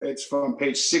It's from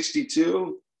page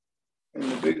 62 in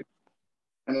the big,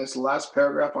 and it's the last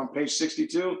paragraph on page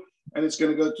 62, and it's going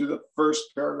to go through the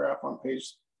first paragraph on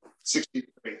page 63.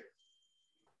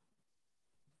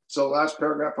 So last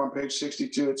paragraph on page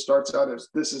 62, it starts out as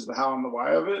this is the how and the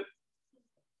why of it.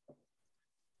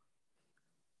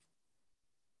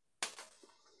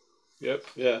 Yep,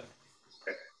 yeah.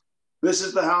 This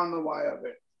is the how and the why of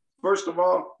it. First of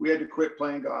all, we had to quit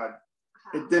playing God.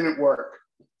 It didn't work.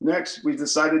 Next, we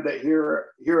decided that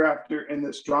hereafter in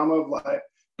this drama of life,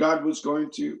 God was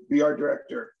going to be our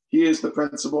director. He is the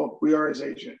principal, we are his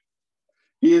agent.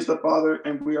 He is the father,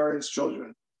 and we are his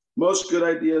children. Most good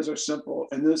ideas are simple,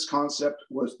 and this concept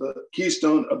was the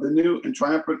keystone of the new and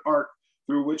triumphant arc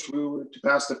through which we were to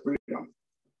pass to freedom.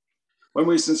 When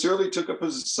we sincerely took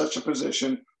such a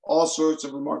position, all sorts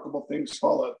of remarkable things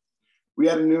followed. We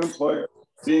had a new employer,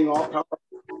 being all powerful.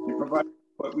 He provided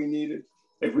what we needed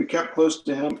if we kept close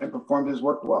to him and performed his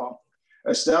work well.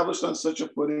 Established on such a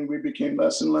footing, we became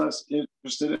less and less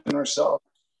interested in ourselves,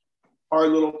 our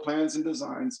little plans and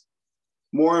designs.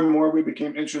 More and more, we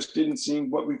became interested in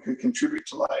seeing what we could contribute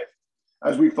to life.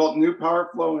 As we felt new power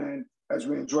flow in, as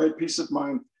we enjoyed peace of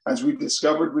mind, as we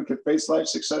discovered we could face life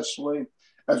successfully,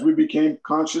 as we became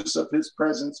conscious of his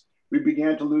presence, we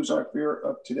began to lose our fear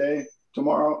of today,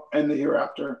 tomorrow, and the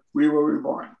hereafter. We were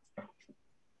reborn.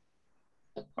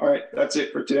 All right, that's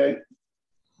it for today.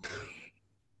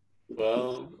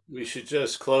 Well, we should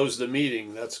just close the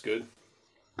meeting. That's good.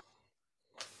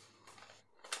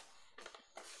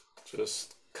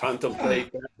 Just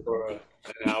contemplate that for an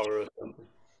hour or something.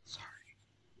 Sorry.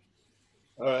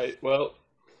 All right. Well,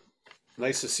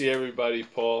 nice to see everybody,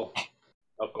 Paul,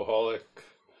 alcoholic.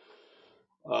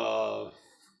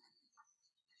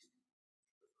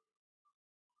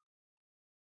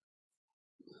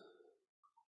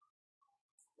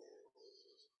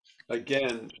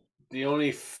 Again, the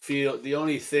only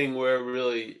thing we're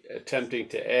really attempting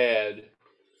to add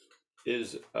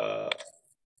is a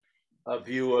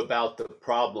view about the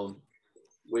problem,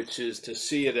 which is to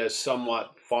see it as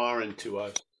somewhat foreign to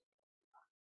us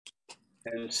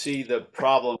and see the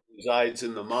problem resides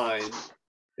in the mind.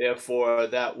 Therefore,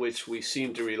 that which we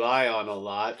seem to rely on a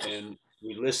lot and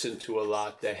we listen to a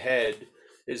lot, the head,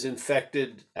 is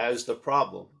infected as the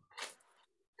problem.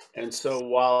 And so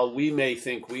while we may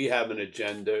think we have an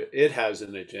agenda, it has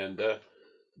an agenda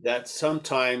that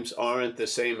sometimes aren't the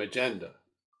same agenda.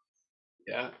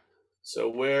 Yeah. So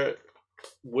we're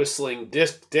whistling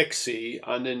Dixie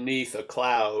underneath a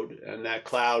cloud, and that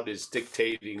cloud is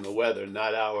dictating the weather,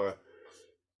 not our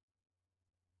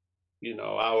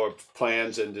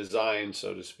plans and designs,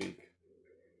 so to speak.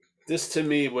 This to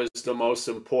me was the most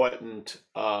important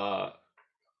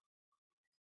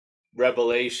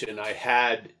revelation I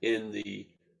had in the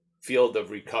field of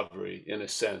recovery, in a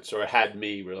sense, or had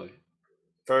me really.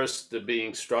 First, the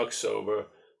being struck sober,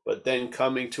 but then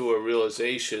coming to a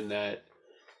realization that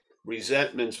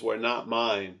resentments were not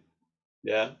mine.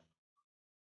 Yeah.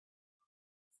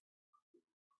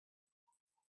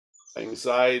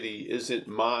 Anxiety isn't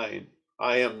mine.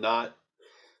 I am not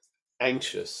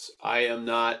anxious. I am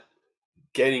not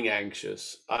getting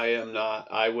anxious.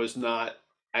 I was not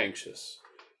anxious.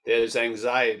 There's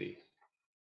anxiety,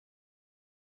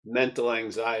 mental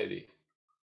anxiety,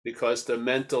 because the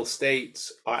mental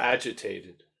states are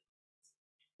agitated.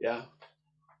 Yeah.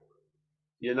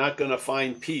 You're not going to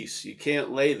find peace. You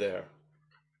can't lay there.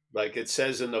 Like it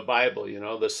says in the Bible,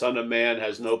 the Son of Man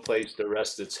has no place to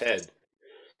rest its head.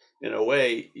 In a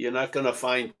way, you're not going to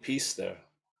find peace there.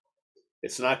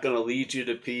 It's not going to lead you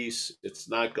to peace. It's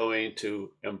not going to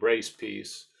embrace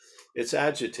peace. It's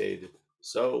agitated.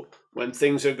 So when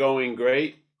things are going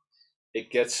great,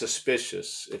 it gets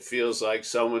suspicious. It feels like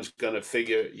someone's going to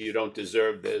figure you don't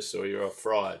deserve this or you're a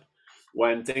fraud.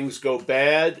 When things go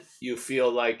bad, you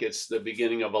feel like it's the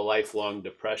beginning of a lifelong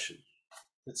depression.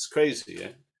 It's crazy,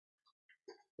 eh?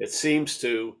 It seems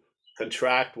to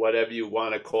contract whatever you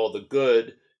want to call the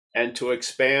good and to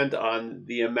expand on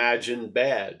the imagined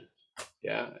bad.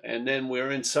 Yeah. And then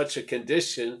we're in such a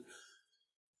condition,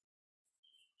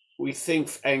 we think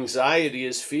anxiety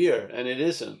is fear, and it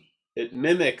isn't. It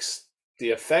mimics the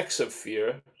effects of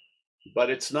fear, but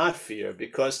it's not fear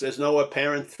because there's no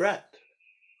apparent threat.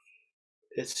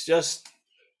 It's just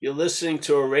you're listening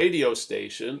to a radio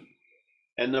station,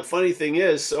 and the funny thing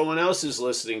is someone else is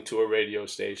listening to a radio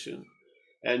station,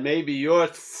 and maybe you're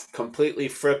completely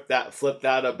flipped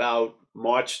out about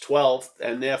March 12th,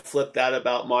 and they're flipped out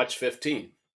about March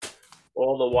 15th,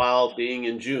 all the while being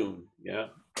in June. Yeah.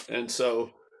 And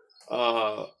so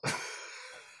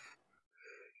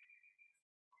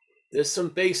there's some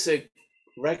basic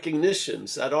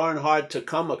recognitions that aren't hard to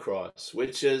come across,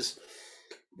 which is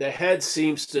the head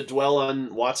seems to dwell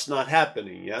on what's not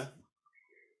happening, yeah?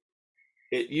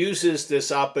 It uses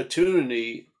this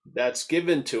opportunity that's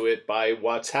given to it by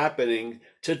what's happening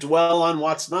to dwell on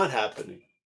what's not happening.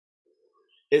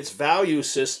 Its value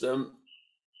system,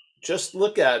 just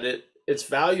look at it, its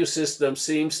value system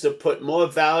seems to put more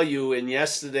value in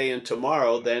yesterday and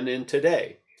tomorrow than in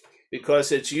today,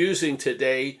 because it's using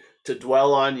today to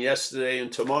dwell on yesterday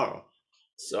and tomorrow.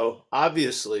 So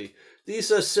obviously,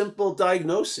 these are simple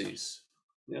diagnoses.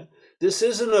 Yeah? This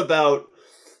isn't about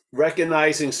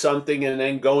recognizing something and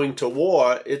then going to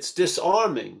war. It's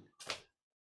disarming.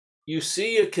 You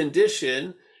see a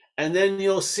condition, and then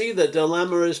you'll see the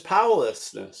dilemma is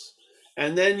powerlessness.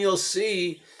 And then you'll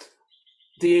see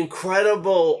the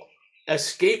incredible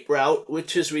escape route,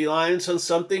 which is reliance on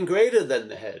something greater than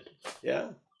the head. Yeah.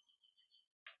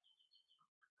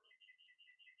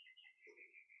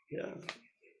 Yeah.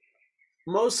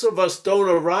 Most of us don't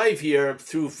arrive here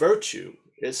through virtue.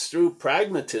 It's through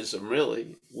pragmatism,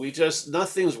 really.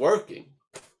 Nothing's working.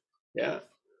 Yeah.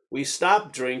 We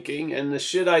stop drinking, and the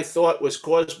shit I thought was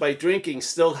caused by drinking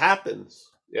still happens.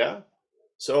 Yeah.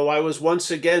 So I was once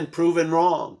again proven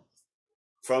wrong.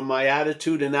 From my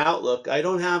attitude and outlook, I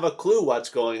don't have a clue what's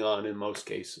going on in most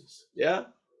cases. Yeah.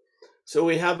 So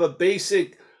we have a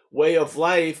basic way of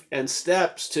life and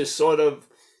steps to sort of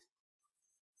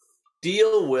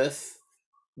deal with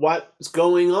what's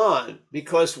going on,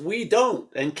 because we don't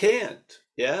and can't.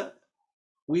 Yeah.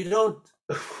 We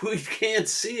can't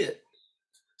see it.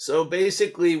 So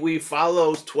basically we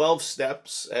follow 12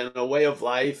 steps and a way of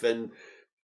life and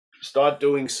start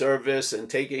doing service and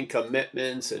taking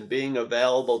commitments and being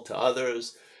available to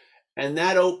others. And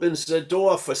that opens the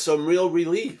door for some real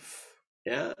relief.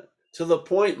 Yeah. To the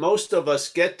point most of us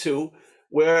get to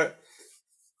where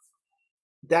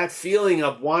that feeling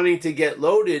of wanting to get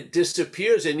loaded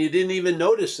disappears and you didn't even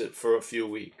notice it for a few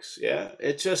weeks. Yeah.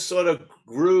 It just sort of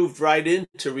grooved right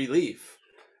into relief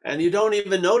and you don't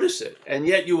even notice it. And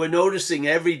yet you were noticing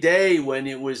every day when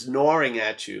it was gnawing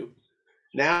at you.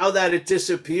 Now that it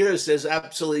disappears, there's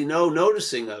absolutely no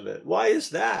noticing of it. Why is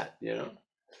that?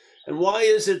 And why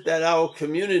is it that our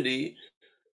community,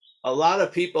 a lot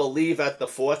of people leave at the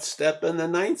 4th step and the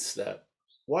 9th step?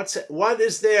 What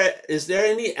is there? Is there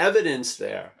any evidence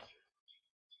there?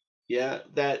 Yeah,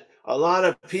 that a lot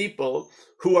of people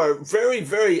who are very,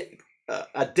 very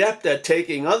adept at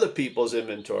taking other people's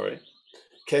inventory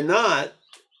cannot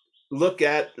look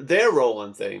at their role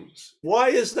in things. Why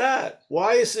is that?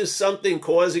 Why is this something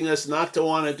causing us not to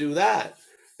want to do that?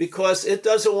 Because it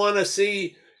doesn't want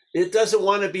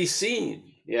to be seen.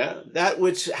 Yeah, that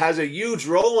which has a huge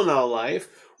role in our life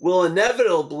will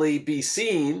inevitably be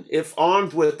seen if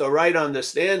armed with the right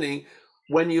understanding.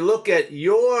 When you look at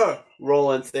your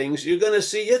role in things, you're going to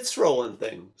see its role in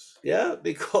things. Yeah,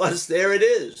 because there it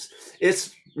is.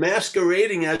 It's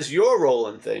masquerading as your role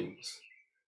in things.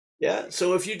 Yeah,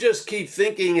 so if you just keep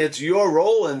thinking it's your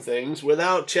role in things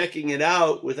without checking it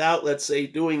out, without, let's say,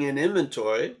 doing an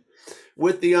inventory,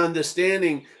 with the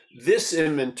understanding this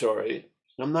inventory,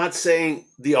 I'm not saying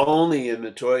the only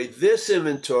inventory, this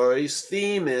inventory's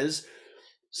theme is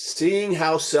seeing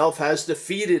how self has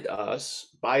defeated us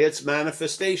by its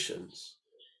manifestations.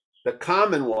 The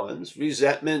common ones,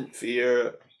 resentment,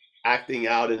 fear, acting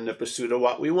out in the pursuit of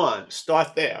what we want.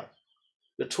 Start there.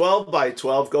 The 12 by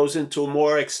 12 goes into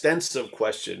more extensive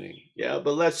questioning. Yeah,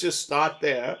 but let's just start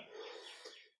there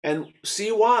and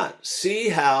see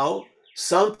how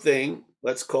something,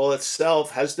 let's call it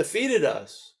self, has defeated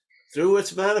us through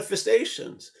its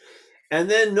manifestations. And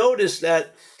then notice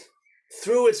that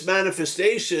through its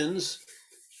manifestations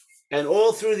and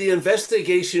all through the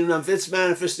investigation of its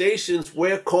manifestations,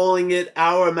 we're calling it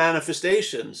our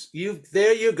manifestations.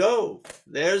 There you go.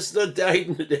 There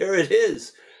it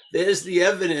is. There's the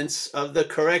evidence of the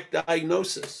correct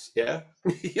diagnosis. Yeah.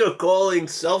 You're calling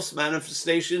self's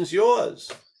manifestations yours.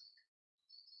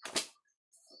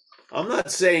 I'm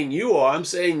not saying you are, I'm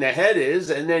saying the head is,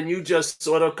 and then you just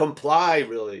sort of comply,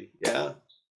 really. Yeah.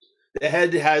 The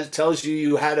head tells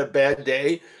you had a bad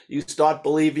day. You start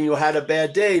believing you had a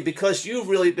bad day because you've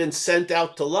really been sent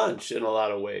out to lunch in a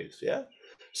lot of ways. Yeah.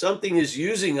 Something is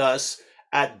using us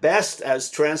at best as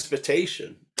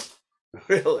transportation,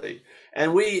 really.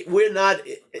 And we're not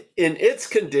in its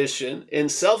condition, in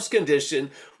self's condition,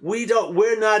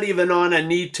 we're not even on a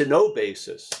need to know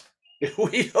basis.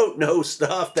 We don't know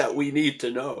stuff that we need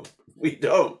to know. We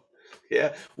don't.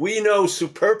 Yeah. We know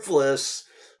superfluous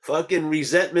fucking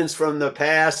resentments from the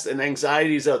past and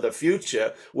anxieties of the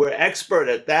future. We're expert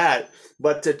at that.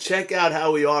 But to check out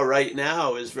how we are right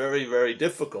now is very, very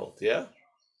difficult. Yeah.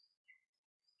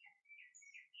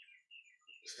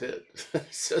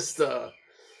 It's just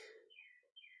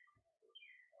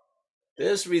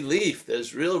there's relief.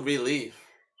 There's real relief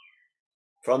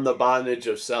from the bondage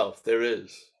of self. There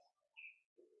is.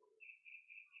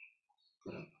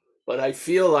 But I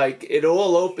feel like it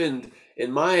all opened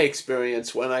in my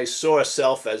experience when I saw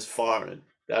self as foreign.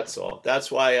 That's all.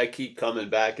 That's why I keep coming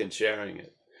back and sharing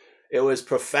it. It was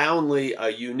profoundly a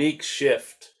unique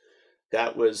shift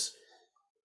that was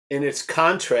in its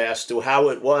contrast to how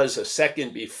it was a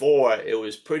second before. It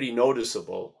was pretty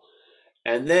noticeable.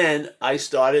 And then I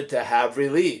started to have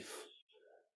relief,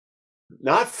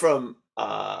 not from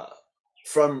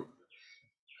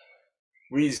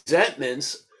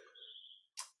resentments,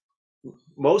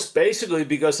 most basically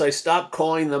because I stopped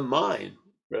calling them mine,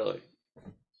 really.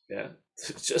 Yeah,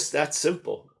 it's just that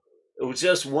simple. It was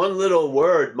just one little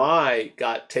word, my,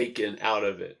 got taken out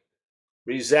of it.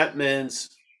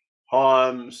 Resentments,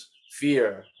 harms,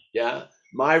 fear. Yeah,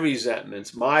 my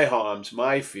resentments, my harms,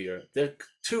 my fear. They're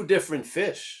two different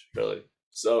fish, really.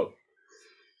 So,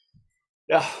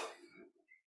 yeah.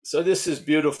 So this is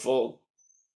beautiful,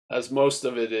 as most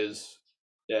of it is.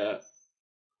 Yeah.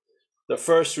 The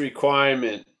first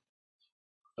requirement.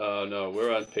 Oh, no,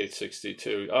 we're on page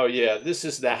 62. Oh, yeah, this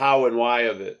is the how and why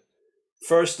of it.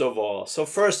 First of all. So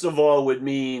first of all would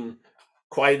mean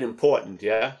quite important,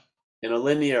 yeah? In a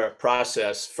linear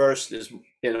process, first is,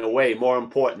 in a way, more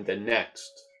important than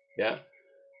next, yeah?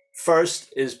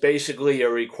 First is basically a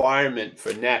requirement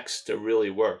for next to really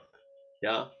work,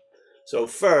 yeah? So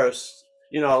first,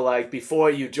 like before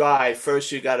you drive,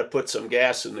 first you got to put some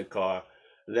gas in the car,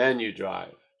 then you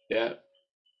drive, yeah?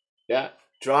 Yeah.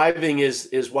 Driving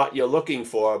is what you're looking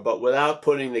for, but without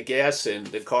putting the gas in,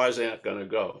 the cars aren't going to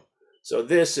go. So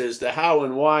this is the how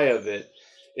and why of it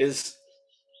is,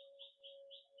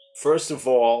 first of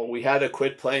all, we had to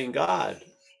quit playing God.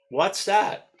 What's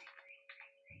that?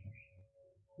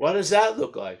 What does that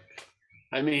look like?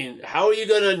 I mean, how are you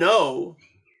going to know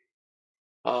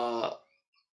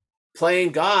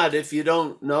playing God if you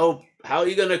don't know? How are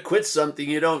you going to quit something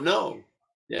you don't know?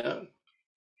 Yeah.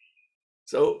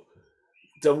 So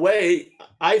the way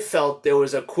I felt there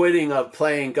was a quitting of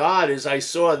playing God is I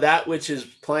saw that which is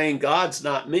playing God's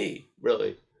not me,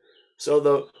 really. So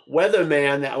the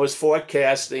weatherman that was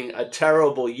forecasting a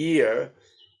terrible year,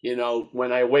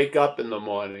 when I wake up in the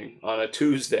morning on a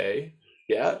Tuesday,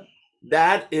 yeah,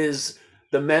 that is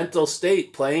the mental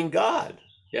state playing God,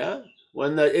 yeah.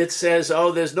 When it says,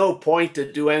 oh, there's no point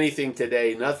to do anything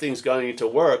today, nothing's going to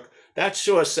work, that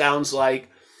sure sounds like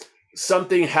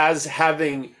something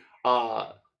having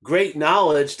great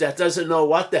knowledge that doesn't know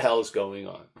what the hell's going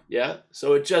on. Yeah.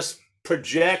 So it just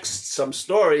projects some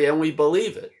story and we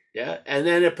believe it. Yeah. And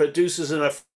then it produces an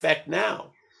effect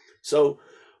now. So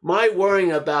my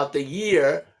worrying about the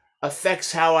year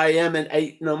affects how I am at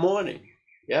 8 in the morning.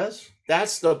 Yes.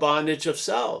 That's the bondage of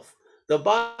self. The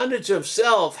bondage of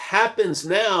self happens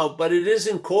now, but it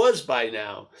isn't caused by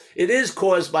now. It is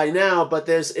caused by now, but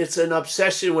it's an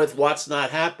obsession with what's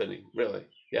not happening, really.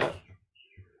 Yeah.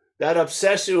 That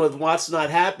obsession with what's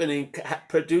not happening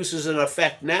produces an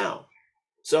effect now.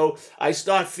 So I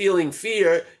start feeling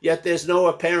fear, yet there's no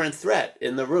apparent threat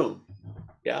in the room.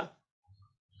 Yeah.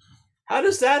 How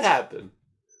does that happen?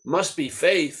 Must be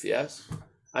faith, yes.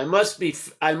 I must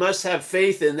have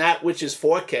faith in that which is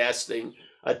forecasting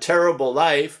a terrible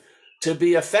life to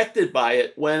be affected by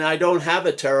it when I don't have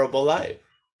a terrible life.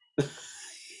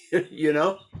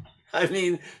 I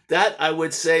mean, that I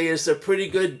would say is a pretty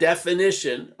good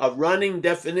definition, a running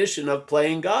definition of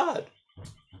playing God.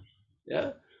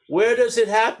 Yeah. Where does it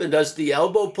happen? Does the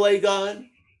elbow play God?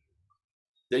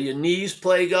 Do your knees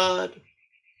play God?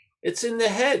 It's in the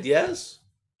head, yes?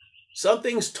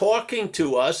 Something's talking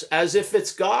to us as if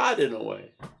it's God in a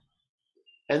way.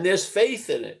 And there's faith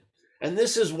in it. And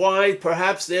this is why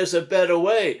perhaps there's a better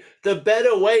way. The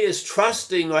better way is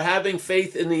trusting or having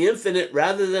faith in the infinite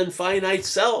rather than finite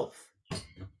self.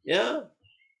 Yeah.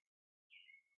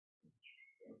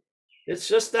 It's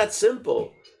just that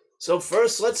simple. So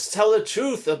first, let's tell the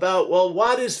truth about, well,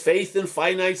 what does faith in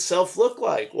finite self look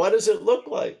like? What does it look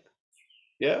like?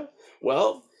 Yeah.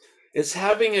 Well, it's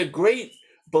having a great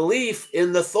belief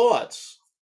in the thoughts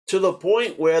to the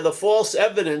point where the false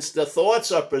evidence the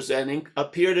thoughts are presenting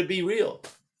appear to be real.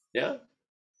 Yeah.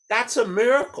 That's a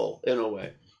miracle in a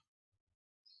way.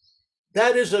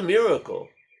 That is a miracle.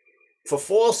 For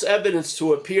false evidence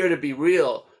to appear to be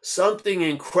real, something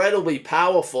incredibly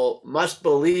powerful must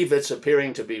believe it's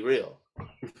appearing to be real.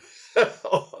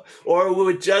 Or it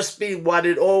would just be what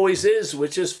it always is,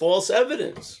 which is false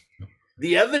evidence.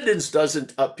 The evidence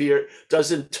doesn't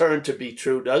turn to be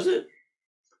true, does it?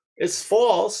 It's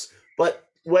false, but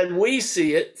when we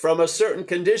see it from a certain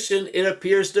condition, it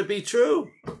appears to be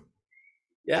true.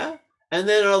 Yeah. And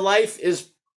then our life is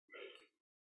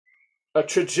a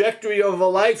trajectory of a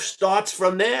life starts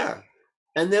from there.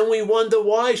 And then we wonder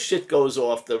why shit goes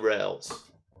off the rails.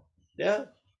 Yeah.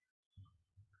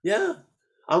 Yeah.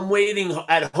 I'm waiting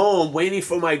at home, waiting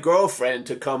for my girlfriend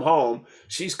to come home.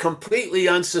 She's completely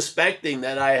unsuspecting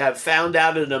that I have found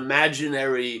out an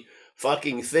imaginary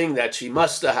fucking thing that she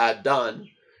must have had done.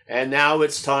 And now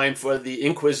it's time for the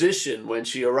Inquisition when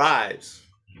she arrives.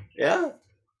 Yeah.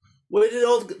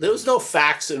 There was no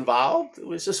facts involved. It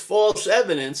was just false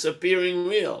evidence appearing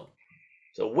real.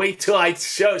 So wait till I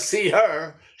see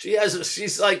her.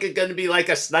 She's like going to be like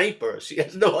a sniper. She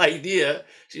has no idea.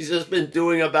 She's just been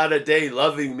doing about a day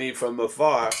loving me from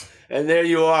afar. And there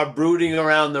you are brooding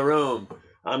around the room.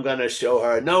 I'm going to show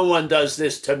her. No one does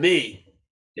this to me.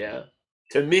 Yeah.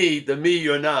 To me, the me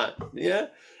you're not. Yeah.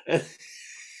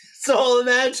 It's all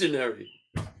imaginary.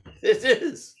 It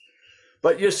is.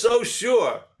 But you're so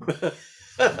sure.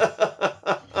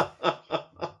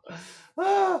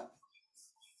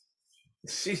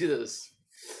 Jesus.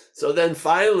 So then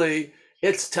finally,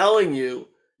 it's telling you,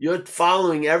 you're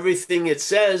following everything it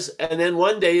says, and then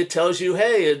one day it tells you,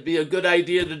 hey, it'd be a good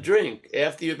idea to drink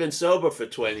after you've been sober for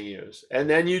 20 years. And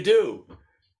then you do.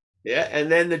 Yeah,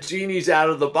 and then the genie's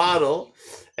out of the bottle,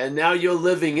 and now you're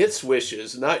living its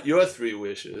wishes, not your 3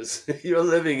 wishes. You're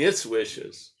living its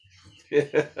wishes.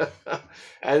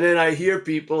 And then I hear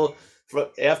people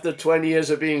after 20 years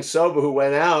of being sober who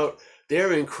went out,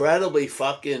 they're incredibly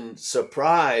fucking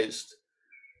surprised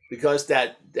because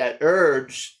that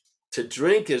urge to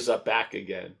drink is up back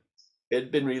again. It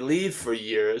had been relieved for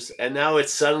years, and now it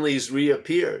suddenly has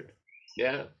reappeared.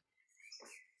 Yeah.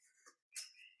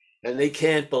 And they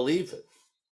can't believe it.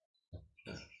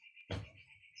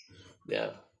 Yeah.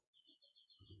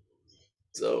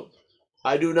 So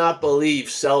I do not believe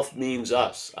self means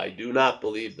us. I do not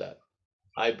believe that.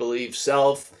 I believe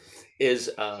self is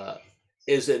a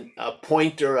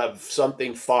pointer of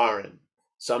something foreign,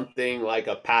 something like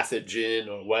a pathogen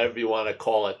or whatever you want to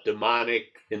call it, demonic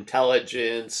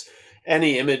intelligence,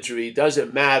 any imagery,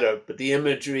 doesn't matter. But the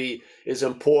imagery is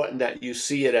important that you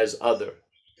see it as other.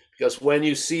 Because when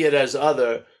you see it as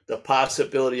other, the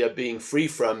possibility of being free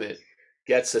from it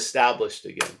gets established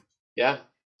again. Yeah?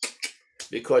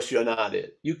 Because you're not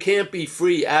it. You can't be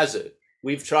free as it.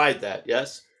 We've tried that,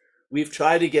 yes? We've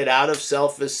tried to get out of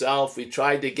self as self. We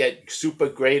tried to get super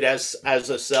great as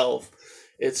a self.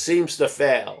 It seems to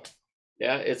fail.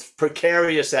 Yeah, it's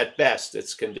precarious at best,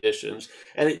 its conditions.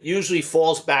 And it usually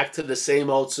falls back to the same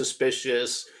old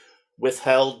suspicious,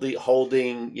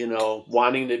 holding,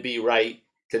 wanting to be right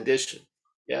condition.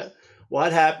 Yeah.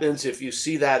 What happens if you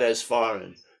see that as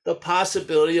foreign? The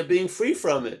possibility of being free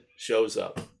from it shows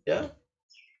up. Yeah.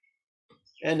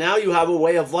 And now you have a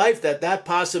way of life that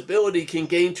possibility can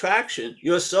gain traction.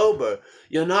 You're sober.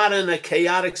 You're not in a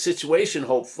chaotic situation,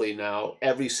 hopefully now,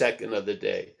 every second of the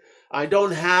day. I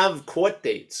don't have court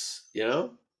dates, Yeah.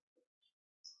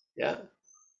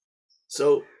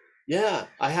 So, yeah,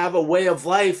 I have a way of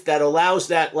life that allows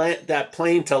that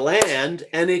plane to land,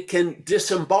 and it can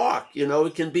disembark,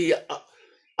 it can be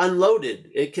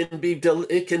unloaded. It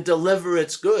can deliver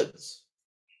its goods.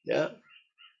 Yeah.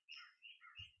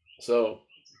 So,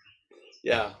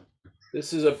 yeah,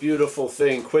 this is a beautiful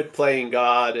thing. Quit playing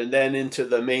God and then into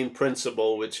the main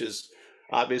principle, which is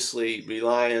obviously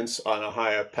reliance on a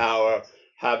higher power,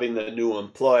 having the new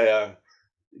employer.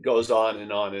 It goes on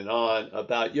and on and on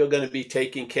about you're going to be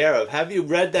taken care of. Have you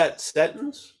read that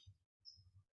sentence?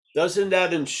 Doesn't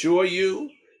that ensure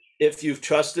you, if you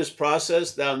trust this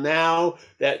process, now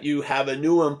that you have a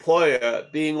new employer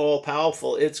being all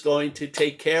powerful, it's going to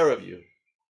take care of you?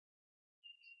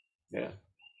 Yeah.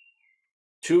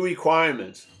 2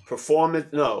 requirements.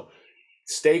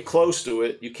 Stay close to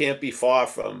it. You can't be far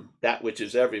from that which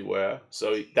is everywhere.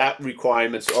 So that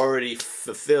requirement's already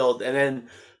fulfilled. And then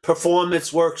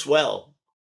performance works well.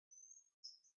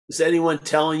 Is anyone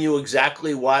telling you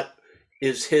exactly what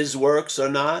is his works or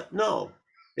not? No.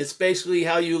 It's basically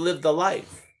how you live the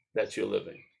life that you're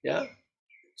living. Yeah.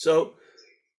 So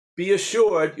be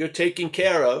assured you're taken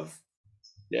care of.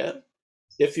 Yeah.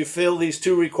 If you fill these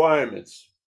 2 requirements.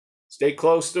 Stay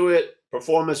close to it.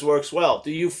 Performance works well.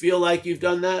 Do you feel like you've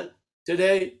done that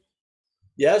today?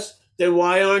 Yes? Then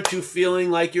why aren't you feeling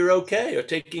like you're okay or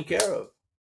taken care of?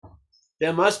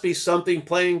 There must be something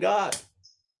playing God.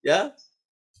 Yeah?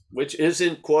 Which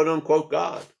isn't quote unquote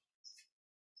God.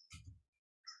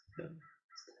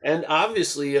 And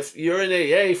obviously, if you're in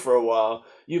AA for a while,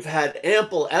 you've had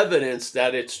ample evidence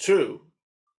that it's true,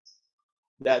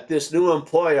 that this new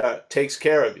employer takes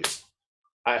care of you.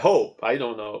 I hope, I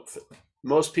don't know.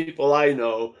 Most people I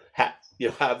know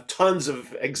have tons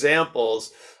of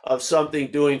examples of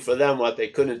something doing for them what they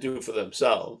couldn't do for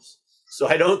themselves. So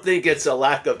I don't think it's a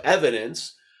lack of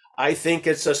evidence. I think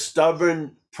it's a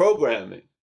stubborn programming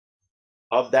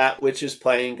of that which is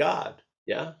playing God.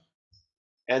 Yeah.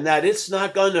 And that it's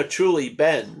not going to truly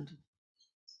bend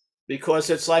because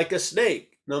it's like a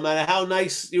snake. No matter how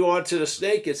nice you are to the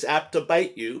snake, it's apt to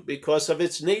bite you because of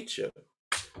its nature.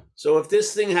 So if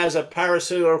this thing has a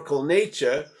parasitical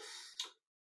nature,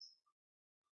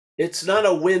 it's not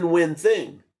a win-win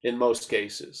thing in most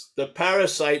cases.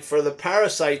 For the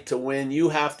parasite to win, you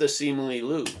have to seemingly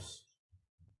lose.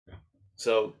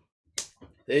 So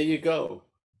there you go.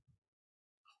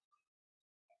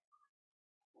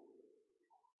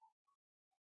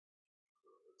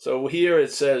 So here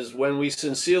it says, when we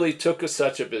sincerely took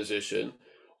such a position,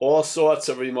 all sorts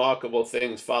of remarkable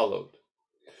things followed.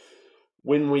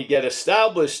 When we get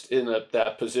established in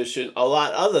that position, a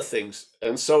lot other things.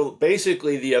 And so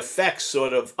basically the effects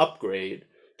sort of upgrade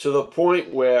to the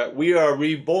point where we are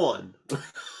reborn.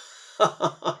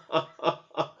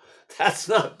 That's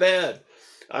not bad.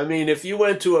 I mean, if you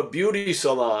went to a beauty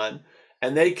salon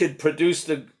and they could produce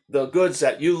the goods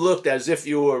that you looked as if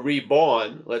you were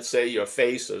reborn, let's say your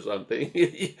face or something,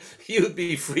 you'd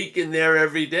be freaking there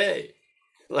every day,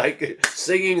 like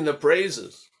singing the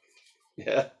praises.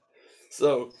 Yeah.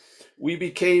 So we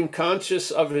became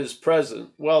conscious of his presence.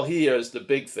 Well, here is the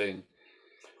big thing.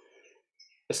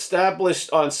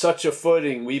 Established on such a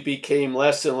footing, we became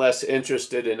less and less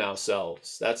interested in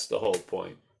ourselves. That's the whole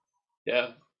point.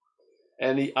 Yeah.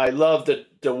 And I love the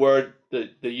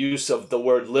use of the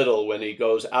word little when he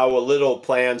goes, our little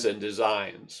plans and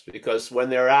designs, because when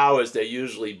they're ours, they're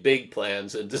usually big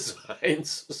plans and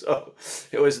designs. So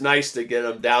it was nice to get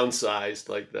them downsized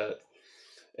like that.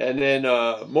 And then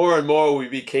more and more we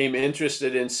became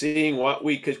interested in seeing what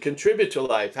we could contribute to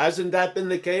life. Hasn't that been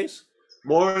the case?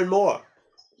 More and more.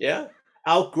 Yeah.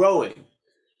 Outgrowing.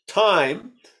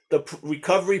 Time, the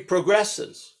recovery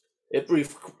progresses.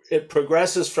 It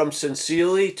progresses from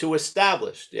sincerely to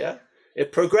established. Yeah.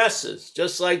 It progresses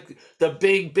just like the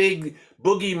big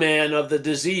boogeyman of the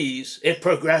disease. It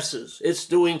progresses. It's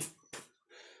doing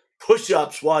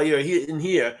push-ups while you're in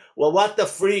here. Well, what the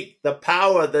freak, the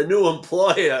power, the new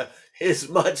employer is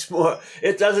much more.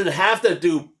 It doesn't have to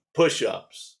do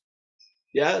push-ups.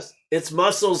 Yes, its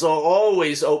muscles are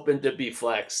always open to be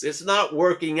flexed. It's not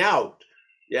working out.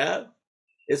 Yeah,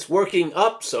 it's working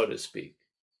up, so to speak.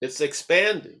 It's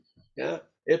expanding. Yeah,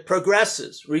 it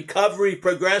progresses. Recovery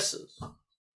progresses.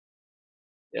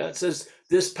 Yeah, it says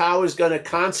this power is going to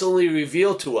constantly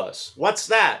reveal to us. What's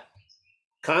that?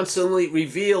 Constantly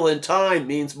reveal in time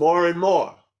means more and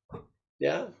more.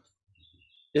 Yeah.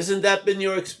 Isn't that been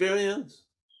your experience?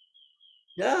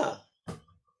 Yeah.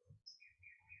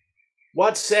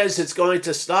 What says it's going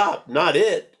to stop? Not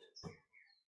it.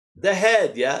 The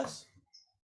head, yes.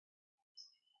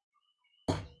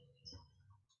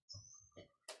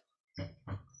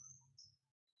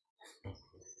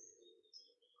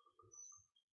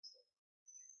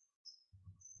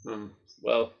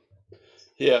 Well,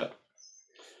 yeah.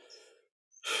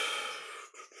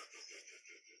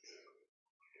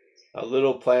 Our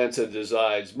little plans and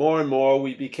designs. More and more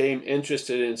we became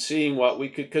interested in seeing what we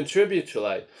could contribute to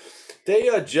life.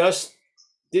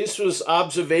 This was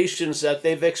observations that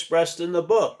they've expressed in the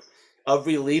book of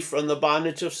relief from the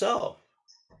bondage of self.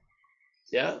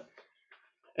 Yeah.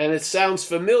 And it sounds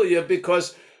familiar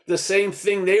because the same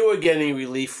thing they were getting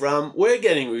relief from, we're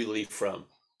getting relief from.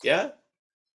 Yeah?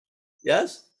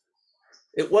 Yes?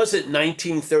 It wasn't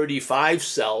 1935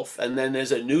 self and then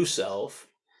there's a new self.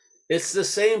 It's the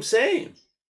same.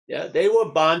 Yeah? They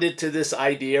were bonded to this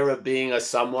idea of being a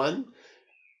someone.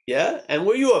 Yeah? And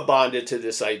we were bonded to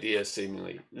this idea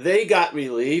seemingly. They got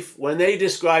relief. When they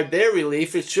describe their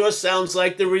relief, it sure sounds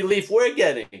like the relief we're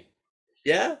getting.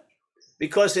 Yeah?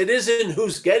 Because it isn't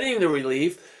who's getting the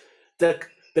relief. The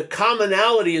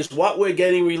commonality is what we're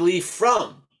getting relief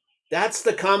from. That's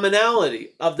the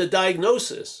commonality of the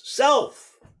diagnosis,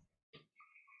 self.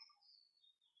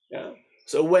 Yeah.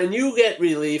 So when you get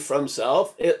relief from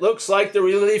self, it looks like the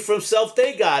relief from self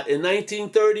they got in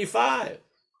 1935.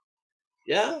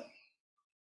 Yeah.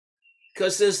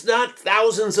 Because there's not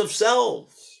thousands of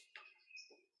selves.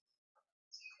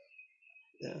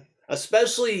 Yeah.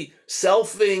 Especially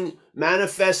selfing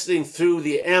manifesting through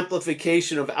the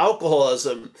amplification of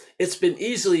alcoholism, it's been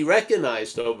easily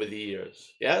recognized over the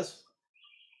years. Yes?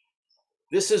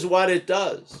 This is what it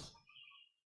does.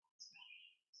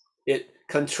 It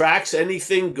contracts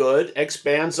anything good,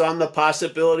 expands on the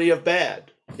possibility of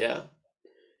bad. Yeah?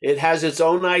 It has its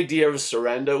own idea of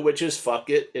surrender, which is fuck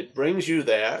it. It brings you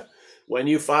there. When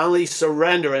you finally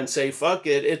surrender and say fuck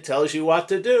it, it tells you what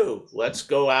to do. Let's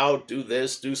go out, do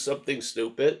this, do something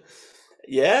stupid.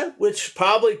 Yeah, which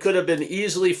probably could have been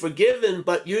easily forgiven,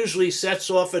 but usually sets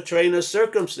off a train of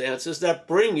circumstances that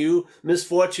bring you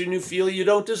misfortune you feel you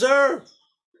don't deserve.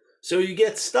 So you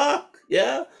get stuck.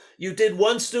 Yeah, you did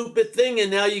one stupid thing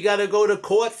and now you got to go to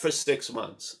court for 6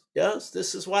 months. Yes,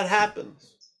 this is what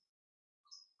happens.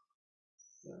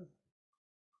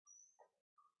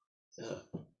 Yeah.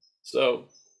 So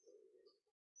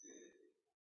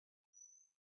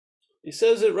he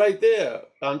says it right there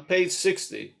on page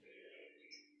 60.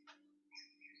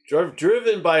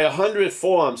 Driven by 100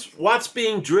 forms. What's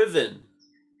being driven?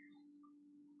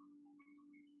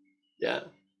 Yeah.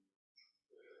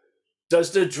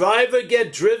 Does the driver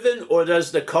get driven or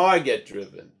does the car get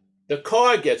driven? The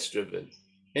car gets driven.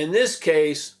 In this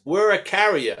case, we're a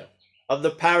carrier of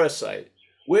the parasite.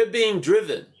 We're being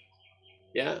driven.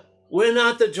 Yeah. We're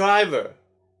not the driver.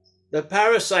 The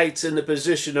parasite's in the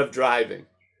position of driving.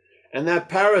 And that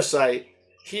parasite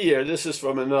here, this is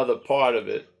from another part of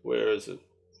it. Where is it?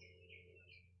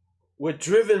 We're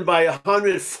driven by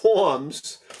 100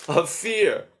 forms of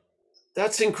fear.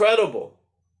 That's incredible.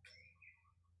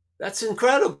 That's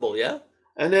incredible, yeah?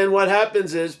 And then what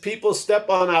happens is people step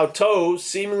on our toes,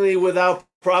 seemingly without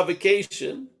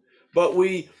provocation, but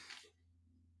we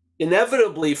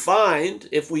inevitably find,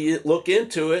 if we look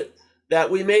into it, that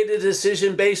we made a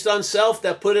decision based on self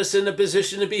that put us in a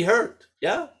position to be hurt,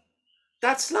 yeah?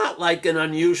 That's not like an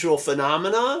unusual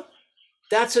phenomenon.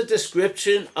 That's a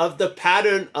description of the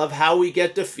pattern of how we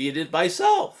get defeated by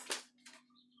self.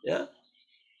 Yeah.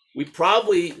 We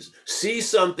probably see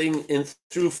something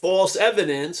through false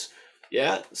evidence.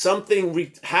 Yeah.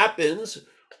 Something happens.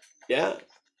 Yeah.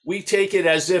 We take it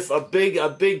as if a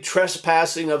big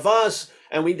trespassing of us,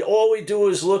 and all we do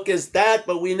is look as that,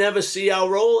 but we never see our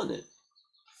role in it.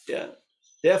 Yeah.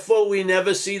 Therefore, we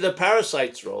never see the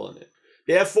parasite's role in it.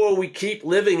 Therefore, we keep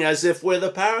living as if we're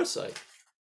the parasite.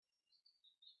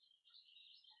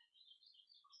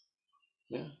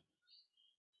 Yeah.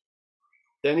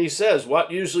 Then he says,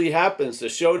 what usually happens? The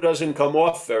show doesn't come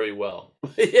off very well.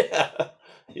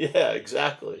 Yeah,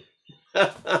 exactly.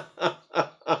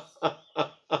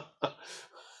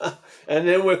 And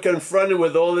then we're confronted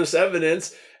with all this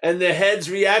evidence, and the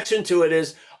head's reaction to it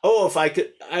is, oh, if I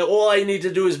could, all I need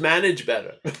to do is manage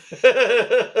better.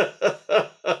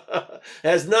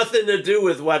 Has nothing to do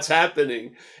with what's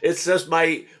happening. It's just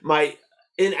my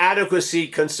inadequacy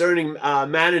concerning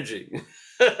managing.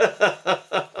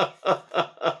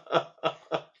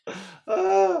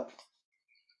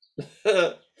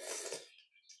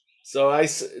 So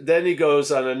then he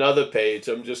goes on another page.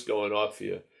 I'm just going off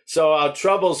here. So our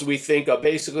troubles, we think, are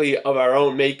basically of our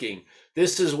own making.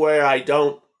 This is where I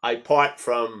part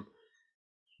from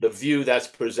the view that's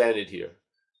presented here.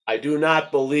 I do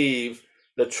not believe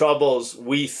the troubles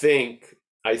we think,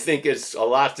 I think it's a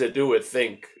lot to do with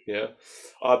think,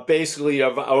 are basically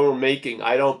of our own making.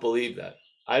 I don't believe that.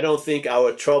 I don't think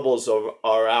our troubles are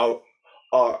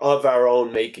of our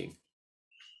own making.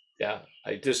 Yeah,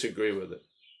 I disagree with it.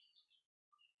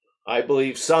 I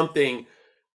believe something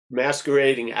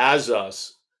masquerading as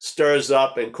us stirs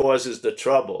up and causes the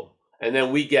trouble, and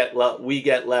then we get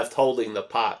left holding the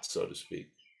pot, so to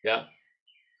speak. Yeah,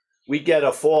 we get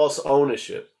a false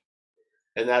ownership,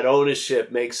 and that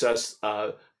ownership makes us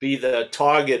be the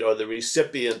target or the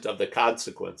recipient of the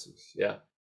consequences. Yeah,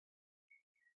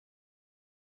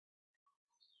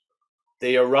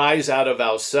 they arise out of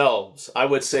ourselves. I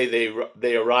would say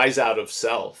they arise out of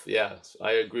self. Yes,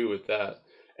 I agree with that.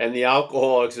 And the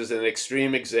alcoholics is an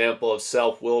extreme example of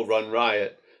self-will run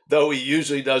riot, though he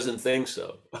usually doesn't think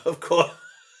so. Of course.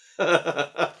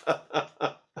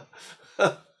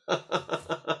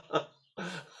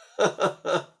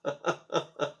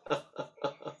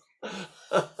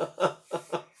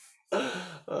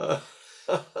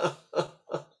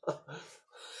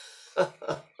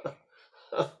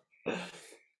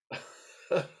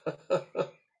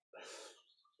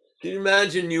 Can you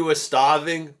imagine you were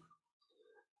starving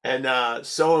and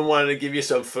someone wanted to give you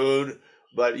some food,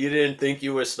 but you didn't think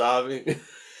you were starving?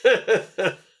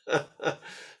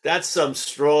 That's some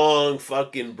strong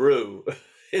fucking brew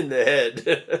in the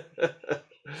head.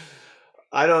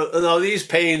 I don't know. These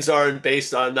pains aren't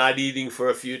based on not eating for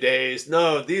a few days.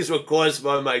 No, these were caused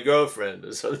by my girlfriend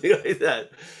or something like that.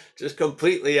 Just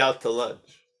completely out to lunch.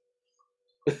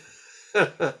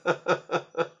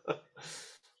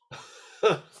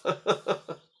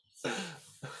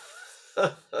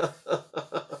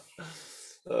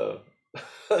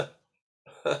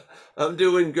 I'm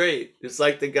doing great. It's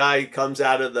like the guy comes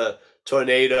out of the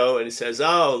tornado and he says,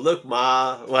 "Oh, look,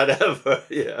 Ma, whatever."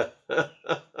 Yeah.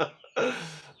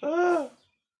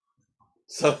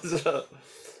 So,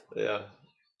 yeah.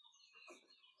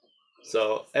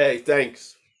 So, hey,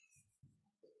 thanks.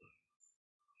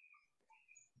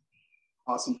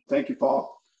 Awesome. Thank you,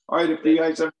 Paul. All right. If you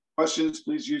guys have questions,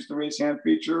 please use the raise hand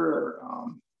feature.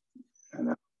 And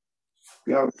if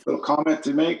you have a little comment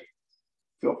to make,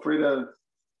 feel free to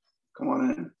come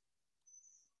on in.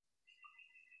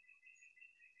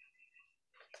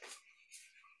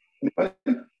 Anybody?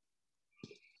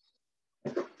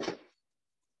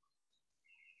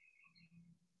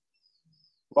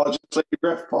 Well, I'll just let you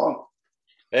riff, Paul.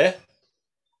 Eh?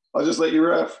 I'll just let you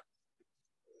riff.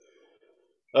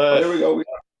 There we go.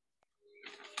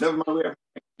 Never mind. We have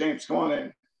James. Come on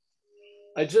in.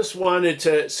 I just wanted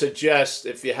to suggest,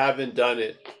 if you haven't done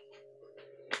it,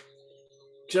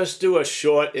 just do a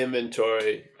short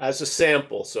inventory as a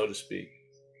sample, so to speak.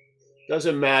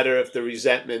 Doesn't matter if the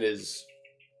resentment is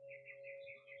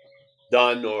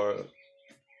done or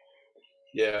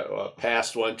a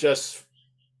past one. Just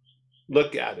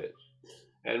look at it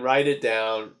and write it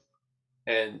down,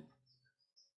 and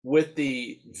with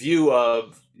the view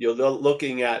of you're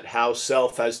looking at how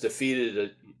self has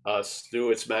defeated us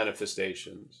through its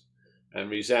manifestations, and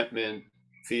resentment,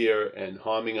 fear, and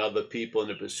harming other people in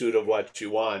the pursuit of what you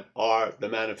want are the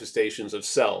manifestations of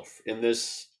self. In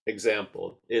this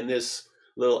example, in this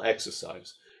little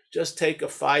exercise, just take a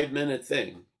 5-minute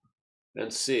thing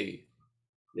and see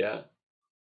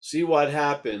what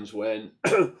happens when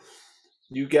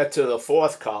you get to the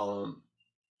fourth column.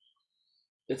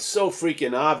 It's so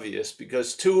freaking obvious,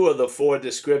 because 2 of the 4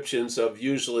 descriptions of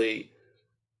usually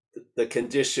the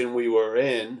condition we were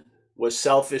in was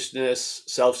selfishness,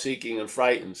 self-seeking, and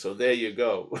frightened. So there you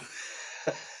go.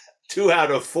 2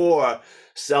 out of 4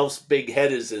 self's big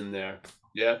head is in there.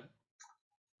 Yeah.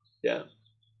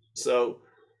 So,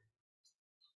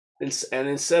 and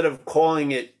instead of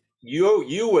calling it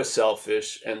you were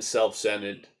selfish and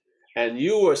self-centered, and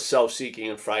you were self-seeking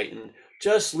and frightened,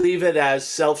 just leave it as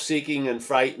self-seeking and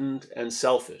frightened and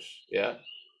selfish. Yeah.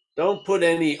 Don't put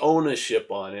any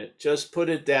ownership on it. Just put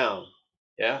it down.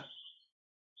 Yeah.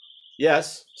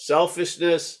 Yes,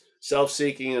 selfishness,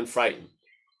 self-seeking, and frightened.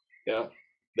 Yeah.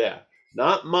 There.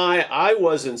 Not I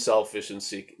wasn't selfish and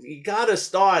seeking. You got to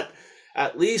start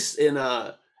at least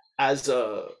as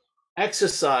a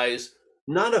exercise,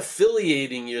 not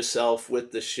affiliating yourself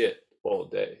with the shit all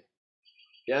day.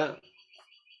 Yeah.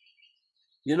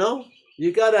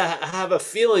 You got to have a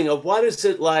feeling of what is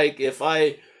it like if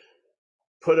I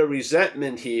put a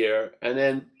resentment here and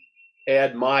then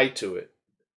add my to it.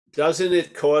 Doesn't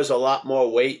it cause a lot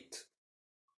more weight?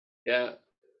 Yeah.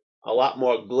 A lot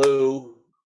more glue.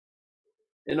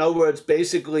 In other words,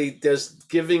 basically, there's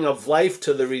giving of life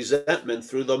to the resentment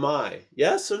through the my.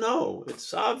 Yes or no?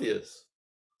 It's obvious.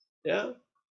 Yeah.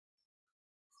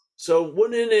 So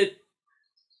wouldn't it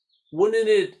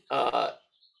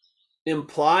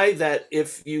imply that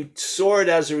if you saw it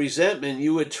as a resentment,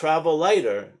 you would travel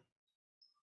lighter?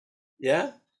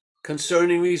 Yeah.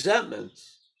 Concerning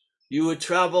resentments, you would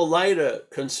travel lighter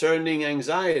concerning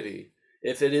anxiety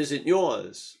if it isn't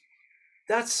yours.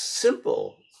 That's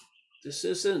simple. This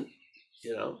isn't,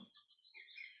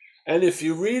 And if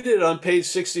you read it on page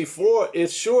 64, it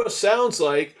sure sounds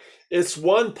like it's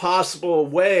one possible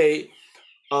way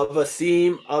of a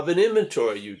theme of an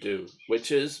inventory you do,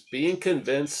 which is being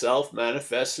convinced self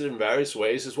manifested in various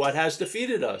ways is what has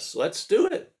defeated us. Let's do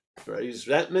it.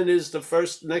 Resentment is the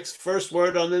first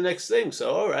word on the next thing.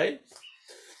 So, all right,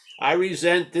 I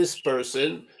resent this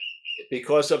person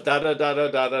because of da da da da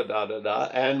da da da da da.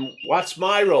 And what's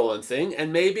my role in thing?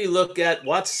 And maybe look at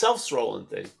what's self's role in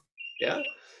thing. Yeah.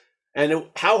 And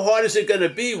how hard is it going to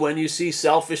be when you see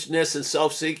selfishness and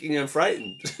self-seeking and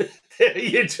frightened?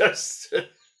 you just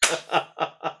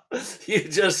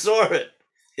saw it.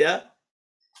 Yeah.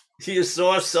 You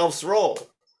saw self's role.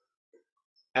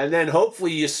 And then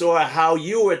hopefully you saw how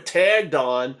you were tagged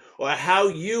on, or how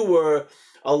you were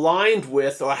aligned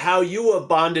with, or how you were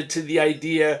bonded to the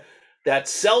idea that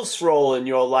self's role in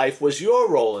your life was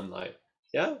your role in life.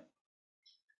 Yeah.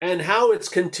 And how it's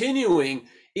continuing,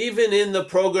 even in the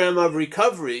program of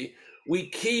recovery, we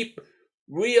keep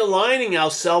realigning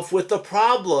ourselves with the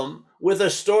problem, with a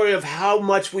story of how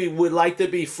much we would like to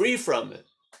be free from it.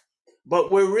 But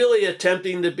we're really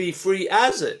attempting to be free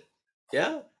as it.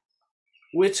 Yeah.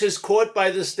 Which is caught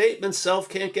by the statement, self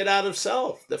can't get out of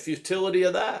self, the futility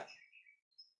of that.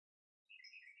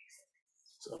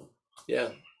 So, yeah.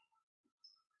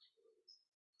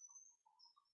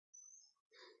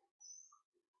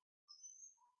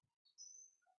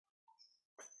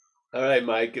 All right,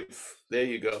 Mike. There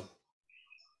you go.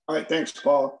 All right, thanks,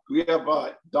 Paul. We have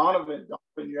Donovan. Donovan,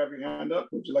 you have your hand up.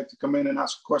 Would you like to come in and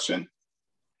ask a question?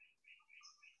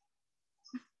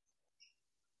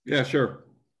 Yeah, sure.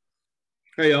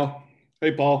 Hey, y'all.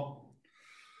 Hey, Paul.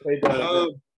 Hey,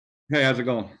 Donovan. Hey, how's it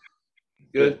going?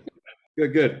 Good.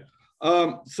 Good.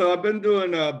 So I've been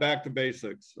doing back to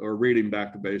basics or reading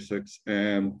back to basics,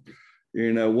 and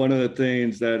one of the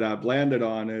things that I've landed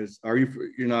on is,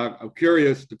 I'm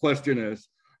curious. The question is,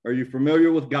 are you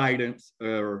familiar with guidance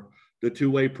or the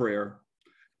two-way prayer?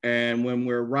 And when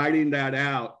we're writing that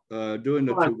out, doing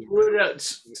the two-way,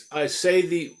 I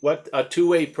say a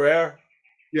two-way prayer.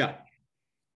 Yeah.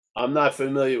 I'm not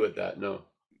familiar with that. No.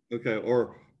 Okay.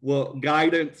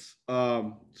 Guidance.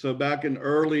 So back in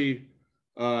early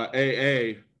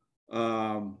AA,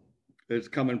 it's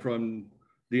coming from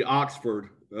the Oxford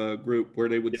group, where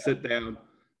they would sit down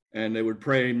and they would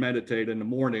pray and meditate in the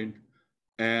morning,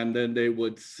 and then they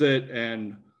would sit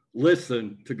and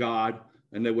listen to God,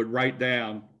 and they would write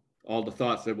down all the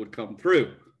thoughts that would come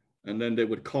through, and then they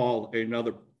would call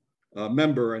another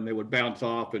member, and they would bounce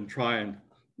off and try and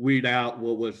weed out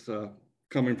what was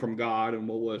coming from God and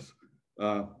what was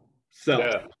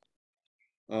self.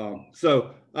 Yeah.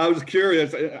 So I was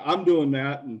curious. I'm doing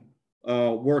that and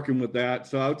working with that.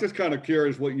 So I was just kind of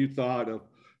curious what you thought of,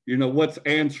 what's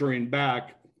answering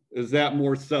back. Is that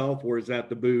more self, or is that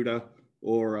the Buddha?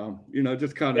 Or,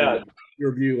 just kind of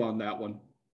your view on that one.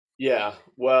 Yeah.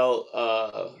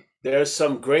 Well, there's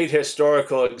some great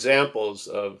historical examples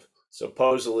of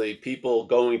supposedly people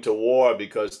going to war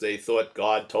because they thought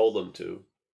God told them to.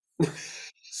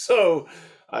 So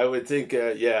I would think,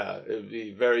 it would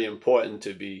be very important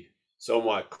to be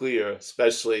somewhat clear,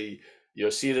 especially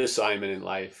your seat assignment in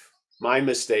life. My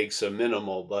mistakes are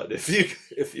minimal, but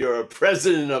if you're a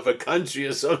president of a country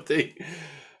or something,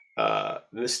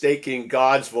 mistaking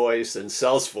God's voice and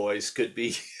self's voice could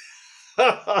be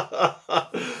a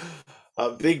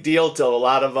big deal to a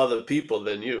lot of other people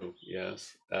than you.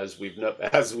 Yes, as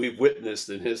we've witnessed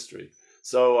in history.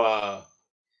 So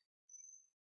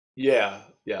yeah.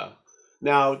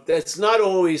 Now it's not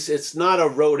a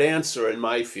rote answer in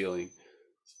my feeling.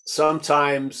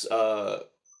 Sometimes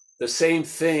the same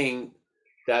thing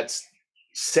that's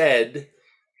said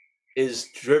is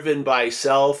driven by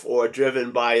self or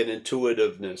driven by an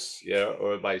intuitiveness,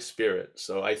 or by spirit.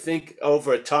 So I think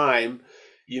over time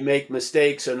you make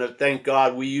mistakes, and thank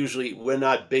God we're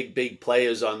not big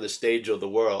players on the stage of the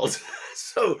world.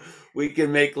 So we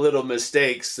can make little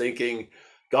mistakes thinking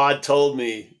God told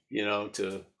me,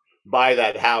 to buy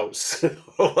that house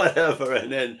or whatever,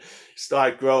 and then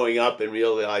start growing up and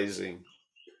realizing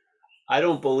I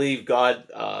don't believe God.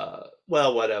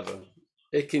 Whatever.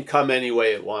 It can come any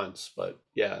way it wants, but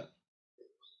yeah.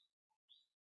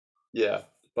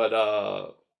 But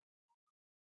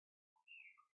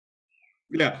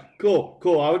yeah, cool.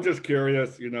 I was just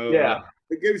curious.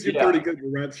 It gives you pretty good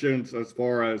directions as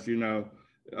far as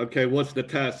okay, what's the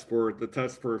test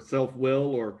for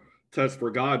self-will or test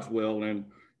for God's will? And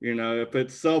if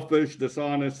it's selfish,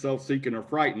 dishonest, self-seeking, or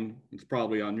frightened, it's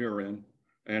probably on your end.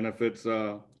 And if it's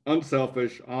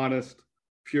unselfish, honest,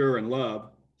 pure, and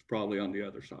love, it's probably on the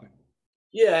other side.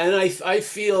 Yeah, and I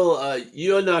feel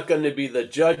you're not going to be the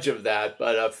judge of that,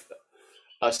 but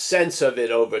a sense of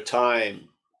it over time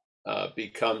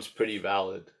becomes pretty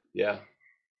valid. Yeah.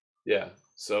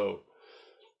 So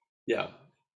yeah.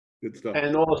 Good stuff.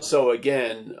 And also,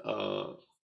 again,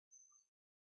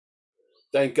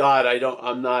 thank God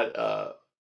I'm not a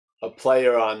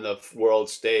player on the world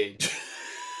stage.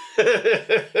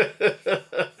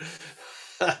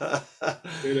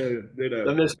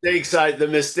 The mistakes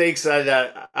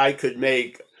that I could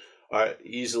make are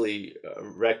easily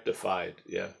rectified.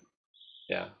 Yeah.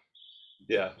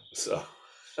 So,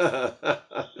 Cool,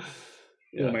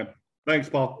 man. Thanks,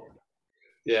 Paul.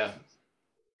 Yeah.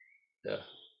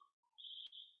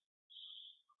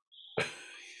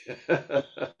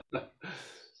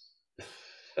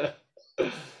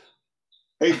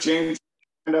 Hey, James,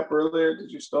 you up earlier.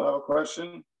 Did you still have a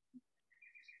question?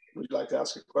 Would you like to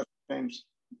ask a question, James?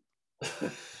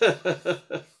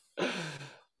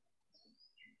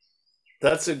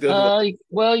 That's a good one.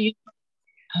 Well,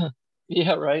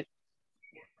 yeah, right.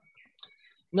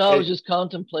 No, I was just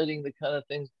contemplating the kind of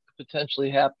things that could potentially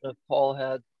happen if Paul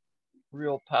had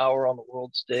real power on the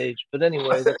world stage. But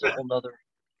anyway, that's a whole nother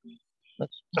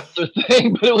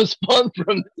thing. But it was fun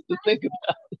for me to think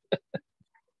about.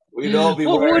 We'd all be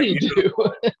what would he do?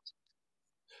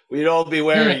 We'd all be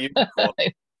wearing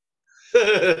uniforms.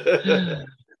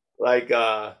 Like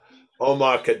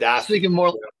Omar Gaddafi. Thinking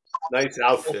more nice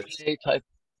outfits. type.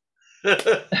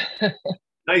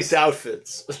 Nice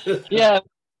outfits. Yeah,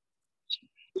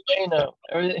 you know,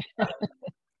 everything.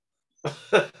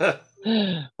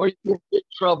 Or you get big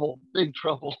trouble, big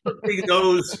trouble.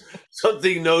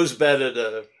 Something knows better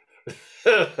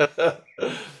to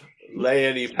lay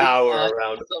any power Yeah,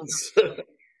 around sometimes. us.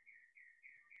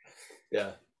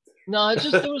 Yeah. No, it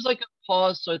just there was like a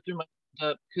pause, so I threw my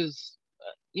hand up because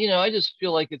you know I just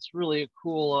feel like it's really a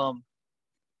cool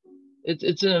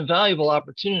it's an invaluable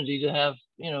opportunity to have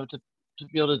you know to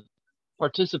be able to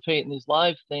participate in these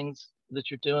live things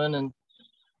that you're doing and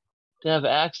to have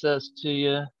access to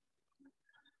you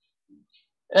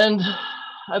and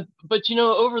but you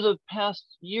know over the past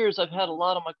years I've had a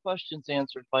lot of my questions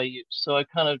answered by you, so I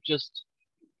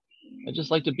just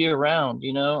like to be around,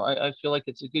 you know. I feel like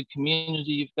it's a good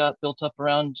community you've got built up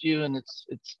around you, and it's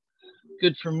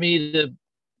good for me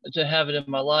to have it in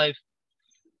my life.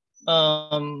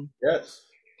 Um, Yes.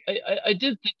 I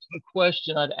did think of a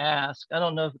question I'd ask. I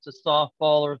don't know if it's a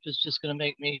softball or if it's just going to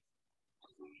make me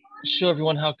show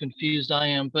everyone how confused I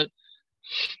am. But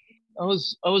I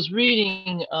was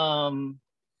reading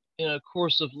in A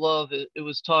Course of Love. It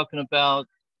was talking about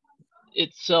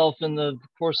itself in the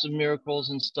Course of Miracles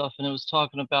and stuff, and it was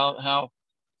talking about how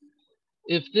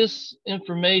if this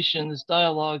information, this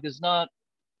dialogue is not,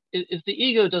 if the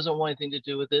ego doesn't want anything to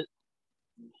do with it,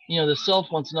 you know, the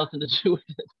self wants nothing to do with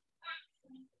it,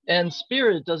 and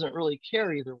spirit doesn't really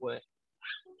care either way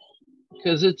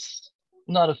because it's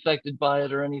not affected by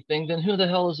it or anything, then who the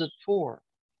hell is it for,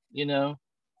 you know?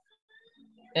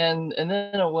 And then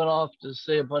it went off to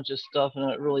say a bunch of stuff,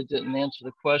 and it really didn't answer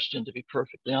the question, to be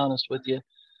perfectly honest with you.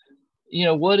 You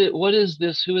know, what is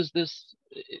this? Who is this?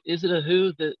 Is it a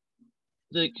who that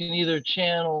can either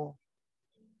channel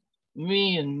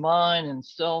me and mine and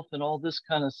self and all this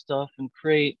kind of stuff and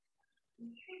create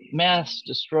mass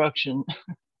destruction,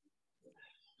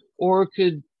 or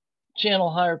could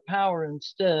channel higher power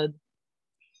instead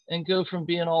and go from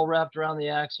being all wrapped around the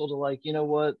axle to like, you know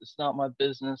what, it's not my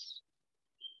business,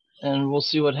 and we'll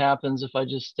see what happens if I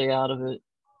just stay out of it.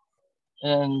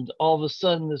 And all of a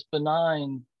sudden, this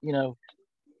benign, you know,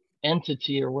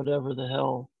 entity or whatever the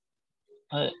hell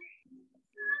I,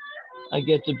 I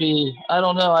get to be. I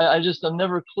don't know. I'm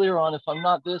never clear on if I'm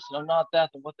not this and I'm not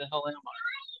that, then what the hell am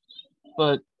I?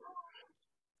 But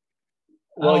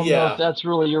I Well, don't know if yeah. that's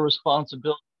really your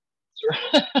responsibility.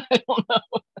 I don't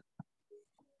know.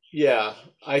 Yeah.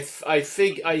 I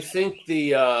think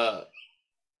the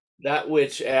that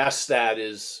which asks that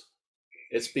is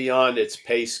it's beyond its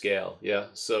pay scale. Yeah.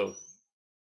 So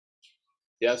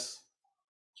yes.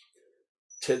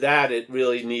 To that it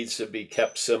really needs to be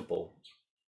kept simple.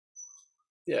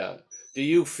 Yeah. Do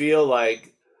you feel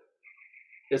like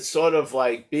it's sort of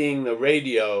like being the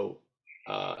radio?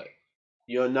 Uh,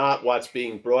 you're not what's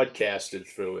being broadcasted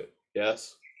through it.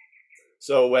 Yes.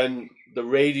 So when the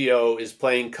radio is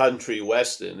playing country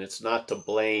western, it's not to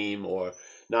blame or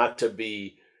not to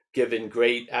be given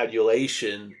great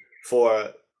adulation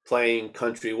for playing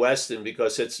country western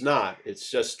because it's not.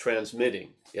 It's just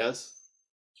transmitting. Yes.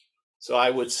 So I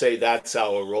would say that's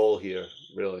our role here,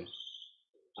 really.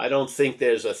 I don't think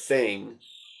there's a thing.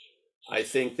 I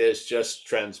think there's just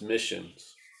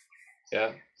transmissions.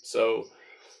 Yeah. So,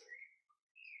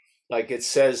 like it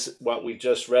says, what we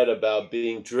just read about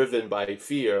being driven by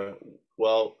fear.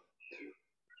 Well,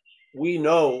 we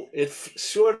know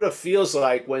sort of feels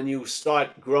like when you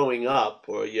start growing up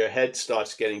or your head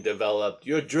starts getting developed,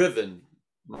 you're driven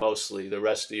mostly the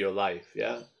rest of your life.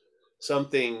 Yeah.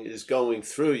 Something is going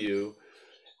through you,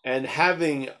 and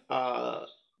having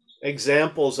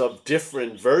examples of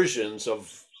different versions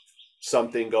of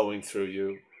something going through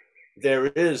you, there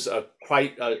is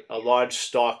quite a large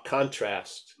stark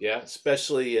contrast, yeah,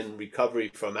 especially in recovery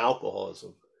from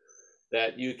alcoholism,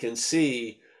 that you can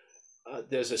see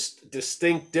there's a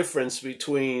distinct difference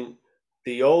between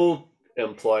the old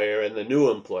employer and the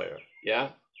new employer, yeah,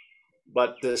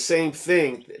 but the same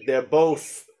thing, they're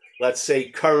both, let's say,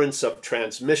 currents of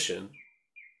transmission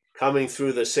coming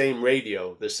through the same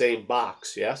radio, the same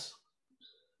box, yes,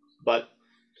 but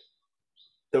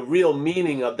the real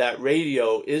meaning of that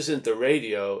radio isn't the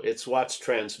radio, it's what's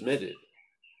transmitted.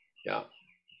 Yeah.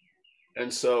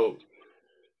 And so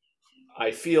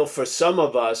I feel for some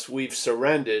of us, we've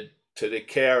surrendered to the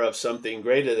care of something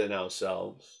greater than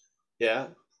ourselves. Yeah.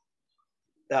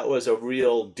 That was a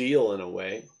real deal in a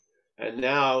way. And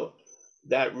now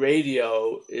that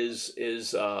radio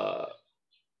has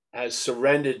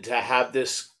surrendered to have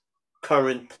this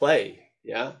current play.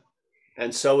 Yeah.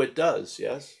 And so it does.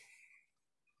 Yes.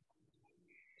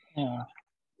 Yeah.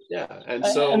 Yeah. And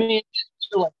I so, mean,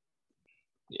 like,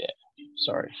 yeah.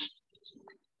 Sorry.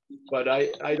 but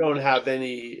I don't have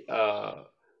any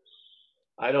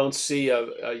I don't see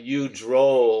a huge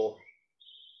role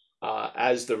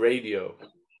as the radio.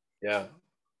 Yeah.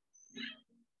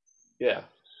 Yeah.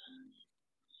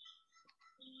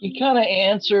 You kind of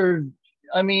answered.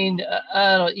 I mean,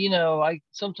 I don't, I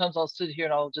sometimes I'll sit here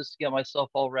and I'll just get myself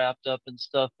all wrapped up and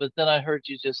stuff, but then I heard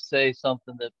you just say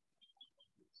something that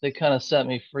kind of set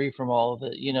me free from all of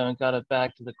it, and got it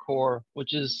back to the core,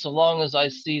 which is so long as I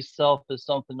see self as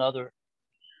something other,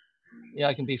 yeah,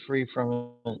 I can be free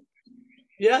from it.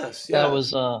 Yes. That Yes.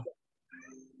 was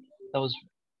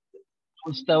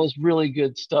that was really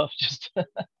good stuff. Just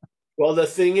Well, the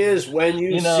thing is, when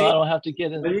you I don't have to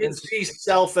get when you into. see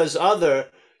self as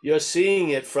other, you're seeing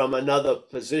it from another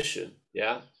position.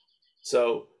 Yeah.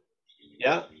 So,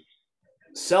 yeah,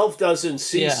 self doesn't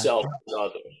see Yeah, self as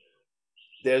other.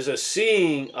 There's a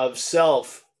seeing of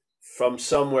self from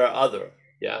somewhere other.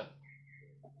 Yeah.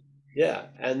 Yeah.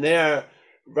 And there,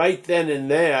 right then and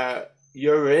there,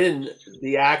 you're in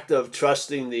the act of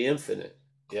trusting the infinite.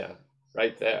 Yeah.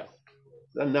 Right there.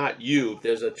 Not you.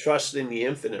 There's a trust in the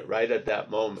infinite right at that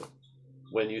moment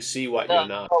when you see what you're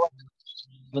no, not.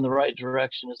 in the right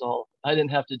direction is all. I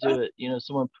didn't have to do it.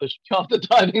 Someone pushed me off the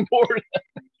diving board.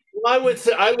 Well,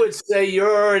 I would say you're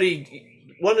already,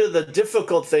 one of the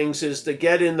difficult things is to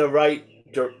get in the right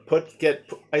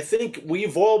I think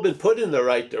we've all been put in the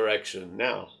right direction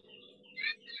now.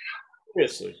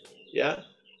 Seriously. Yeah.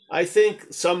 I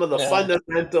think some of the Yeah.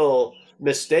 fundamental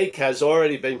mistake has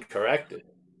already been corrected.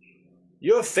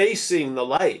 You're facing the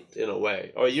light in a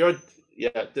way, or yeah,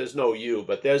 there's no you,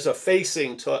 but there's a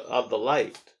facing of the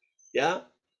light. Yeah.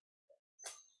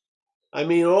 I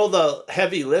mean, all the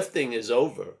heavy lifting is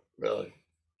over, really.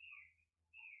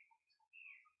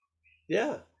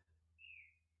 Yeah.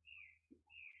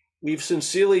 We've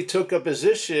sincerely took a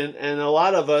position, and a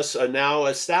lot of us are now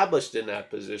established in that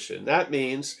position. That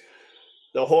means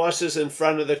the horse is in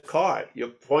front of the cart. You're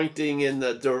pointing in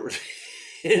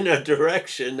in a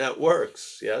direction that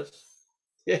works. Yes.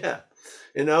 Yeah.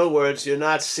 In other words, you're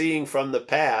not seeing from the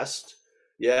past.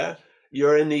 Yeah.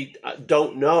 You're in the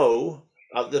don't know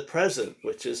of the present,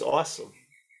 which is awesome.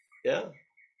 Yeah.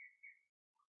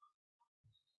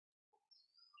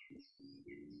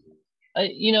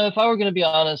 If I were going to be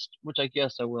honest, which I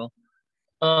guess I will,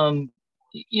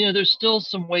 there's still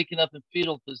some waking up in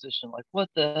fetal position, like what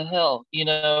the hell,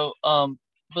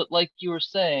 but like you were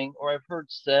saying, or I've heard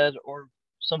said, or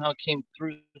somehow came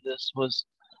through this was,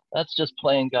 that's just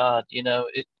playing God,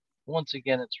 once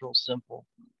again, it's real simple.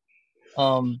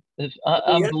 If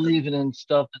I'm Yeah. believing in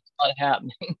stuff that's not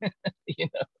happening,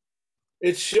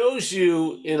 It shows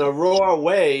you in a raw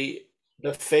way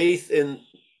the faith in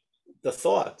the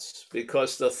thoughts,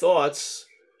 because the thoughts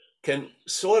can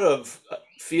sort of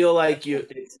feel like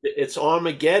it's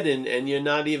Armageddon and you're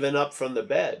not even up from the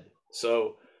bed.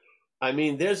 So, I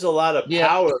mean, there's a lot of yeah,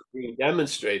 power being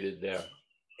demonstrated there.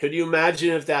 Could you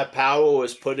imagine if that power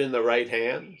was put in the right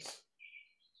hands?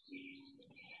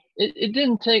 it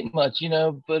didn't take much,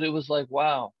 but it was like,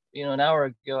 wow, an hour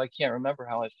ago, I can't remember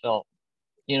how I felt,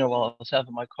 while I was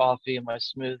having my coffee and my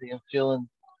smoothie and feeling,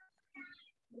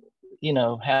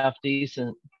 half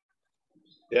decent.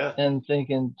 Yeah. And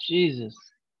thinking, Jesus,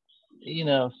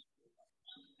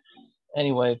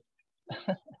 anyway,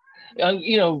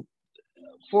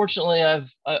 fortunately,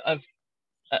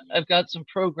 I've got some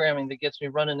programming that gets me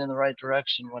running in the right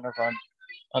direction whenever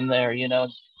I'm there,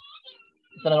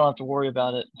 then I don't have to worry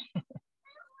about it.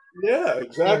 Yeah,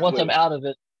 exactly. Once I'm out of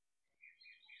it,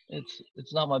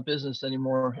 it's not my business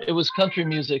anymore. It was country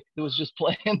music that was just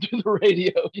playing through the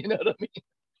radio. You know what I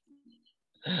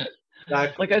mean?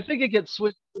 Exactly. Like I think it gets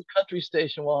switched to a country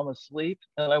station while I'm asleep,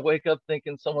 and I wake up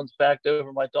thinking someone's backed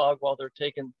over my dog while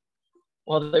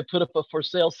they put up a for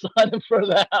sale sign in front of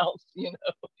the house.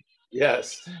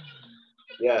 Yes.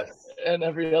 Yes. And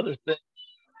every other thing.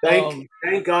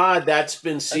 Thank God that's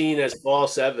been seen as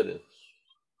false evidence.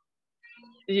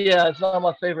 Yeah, it's not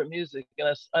my favorite music,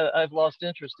 and I've lost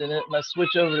interest in it, and I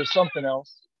switch over to something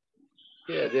else.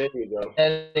 Yeah, there you go.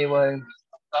 Anyway,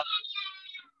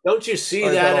 don't you see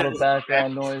sorry that about all the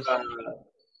background noise?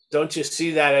 Don't you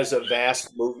see that as a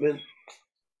vast movement?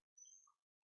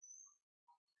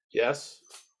 Yes.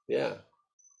 Yeah.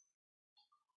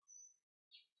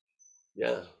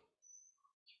 Yeah.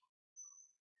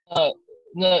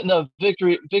 No,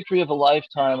 victory of a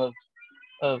lifetime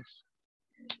of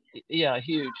yeah,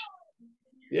 huge.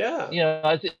 Yeah.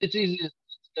 It's easy to, it's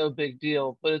no big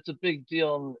deal, but it's a big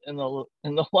deal in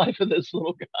the life of this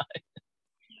little guy.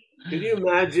 Can you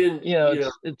imagine?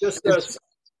 It's just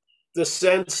the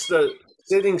sense that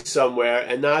sitting somewhere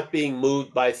and not being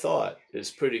moved by thought is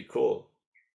pretty cool.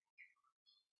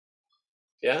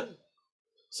 Yeah.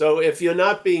 So if you're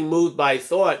not being moved by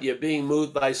thought, you're being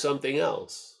moved by something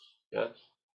else. Yeah.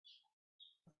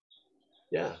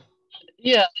 Yeah.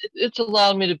 Yeah, it's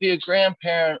allowed me to be a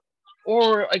grandparent,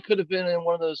 or I could have been in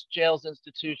one of those jails,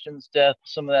 institutions, death,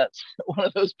 some of that, one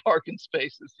of those parking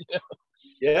spaces. You know,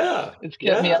 Yeah. it's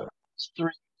kept me out Yeah. of those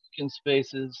three parking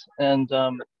spaces, and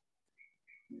you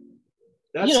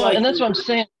That's know, like and that's what I'm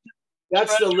saying.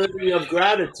 that's the living of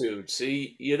gratitude.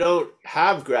 See, you don't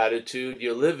have gratitude,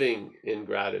 you're living in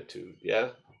gratitude.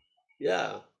 Yeah.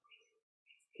 Yeah.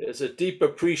 There's a deep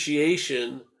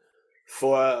appreciation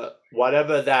for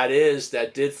whatever that is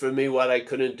that did for me what I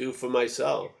couldn't do for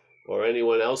myself or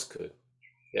anyone else could.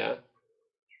 Yeah.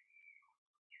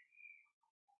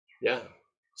 Yeah.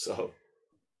 So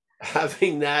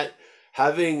having that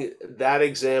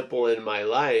example in my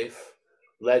life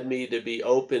led me to be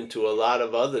open to a lot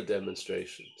of other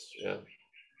demonstrations. Yeah.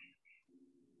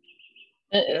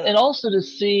 Yeah. And also to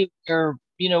see where,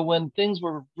 you know, when things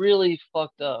were really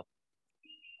fucked up,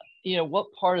 you know,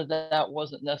 what part of that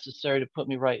wasn't necessary to put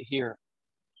me right here.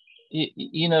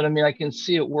 You know what I mean? I can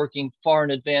see it working far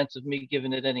in advance of me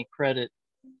giving it any credit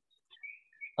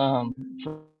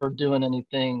for doing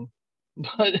anything,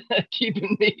 but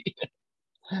keeping me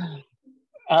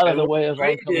out of And the way of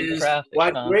oncoming traffic.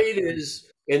 what great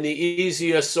is in the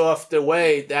easier, softer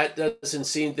way, that doesn't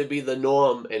seem to be the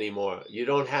norm anymore. You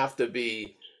don't have to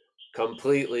be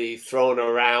completely thrown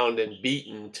around and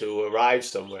beaten to arrive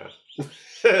somewhere.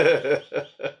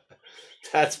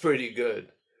 That's pretty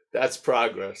good. That's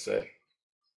progress.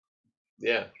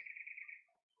 Yeah.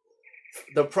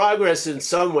 The progress in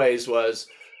some ways was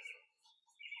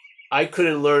I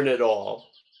couldn't learn it all.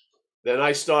 Then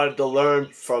I started to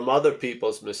learn from other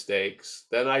people's mistakes.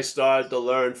 Then I started to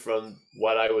learn from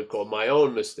what I would call my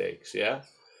own mistakes. Yeah.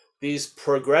 These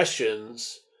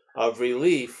progressions of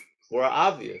relief were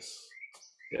obvious.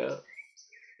 Yeah.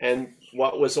 And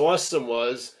what was awesome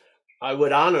was I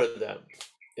would honor them.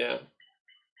 Yeah.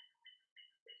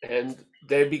 And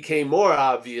they became more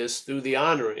obvious through the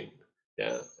honoring.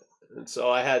 Yeah. And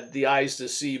so I had the eyes to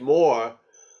see more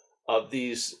of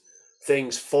these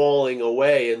things falling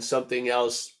away and something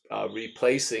else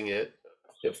replacing it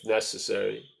if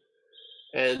necessary.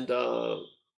 And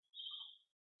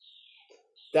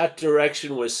that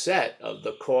direction was set of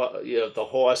the the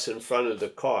horse in front of the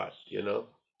cart, you know?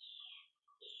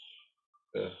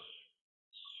 Yeah.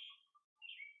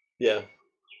 Yeah.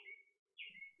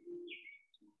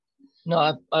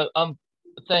 No, I'm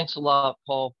thanks a lot,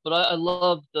 Paul. But I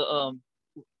love the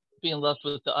being left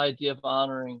with the idea of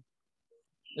honoring.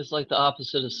 It's like the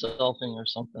opposite of selfing or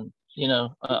something. You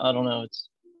know, I don't know.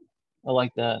 I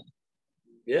like that.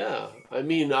 Yeah. I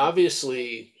mean,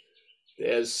 obviously,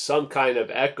 there's some kind of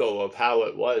echo of how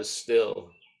it was still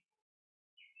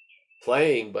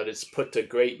playing, but it's put to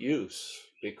great use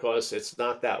because it's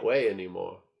not that way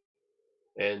anymore.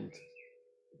 And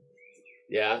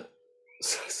yeah,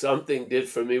 something did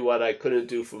for me what I couldn't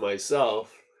do for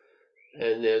myself.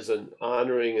 And there's an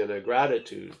honoring and a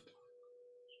gratitude.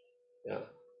 Yeah.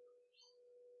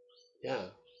 Yeah.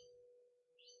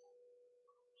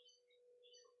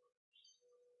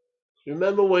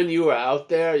 Remember when you were out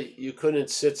there, you couldn't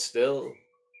sit still?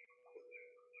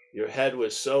 Your head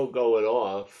was so going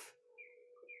off,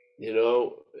 you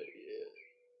know,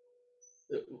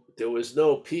 there was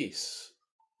no peace.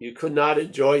 You could not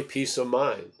enjoy peace of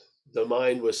mind. The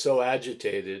mind was so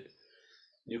agitated,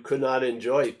 you could not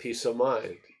enjoy peace of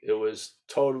mind. It was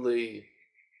totally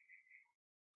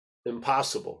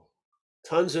impossible.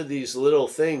 Tons of these little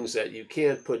things that you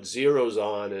can't put zeros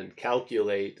on and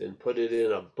calculate and put it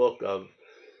in a book of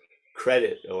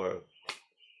credit or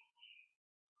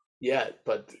yet,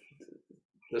 but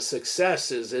the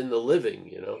success is in the living,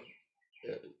 you know.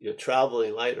 You're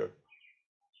traveling lighter.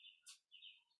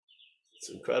 It's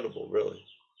incredible, really.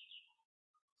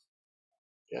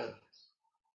 Yeah.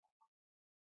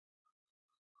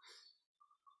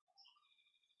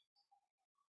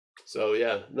 So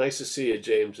yeah, nice to see you,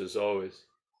 James, as always.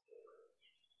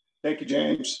 Thank you,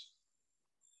 James.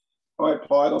 All right,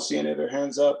 Paul, I don't see any other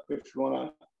hands up if you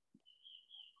want to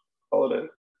call it an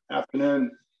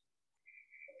afternoon.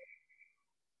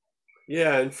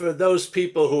 Yeah, and for those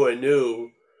people who are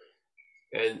new,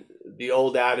 and the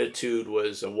old attitude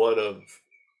was one of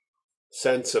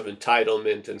sense of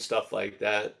entitlement and stuff like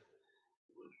that,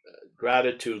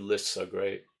 gratitude lists are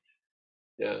great.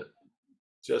 Yeah,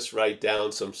 just write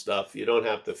down some stuff. You don't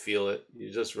have to feel it.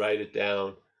 You just write it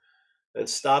down and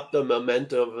stop the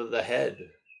momentum of the head.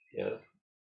 Yeah.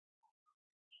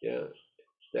 Yeah.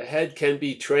 The head can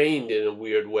be trained in a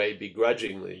weird way,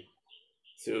 begrudgingly,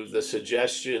 through the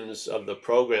suggestions of the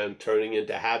program turning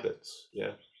into habits.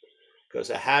 Yeah. because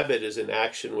a habit is an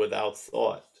action without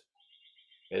thought.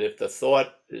 And if the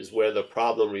thought is where the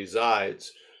problem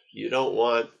resides, you don't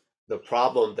want the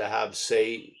problem to have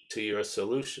say to your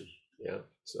solution. Yeah.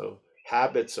 So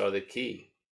habits are the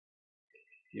key.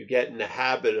 You get in the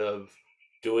habit of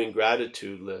doing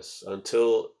gratitude lists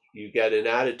until you get an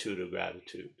attitude of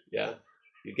gratitude. Yeah.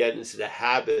 You get into the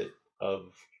habit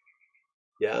of,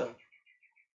 yeah.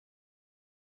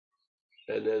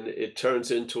 And then it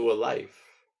turns into a life.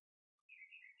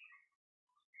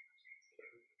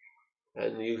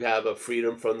 And you have a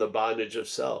freedom from the bondage of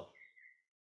self.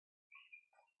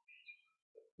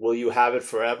 Will you have it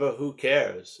forever? Who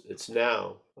cares? It's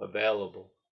now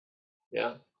available.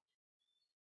 Yeah.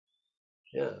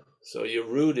 Yeah. So you're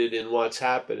rooted in what's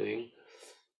happening,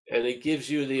 and it gives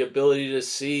you the ability to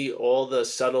see all the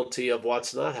subtlety of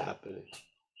what's not happening.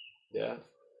 Yeah.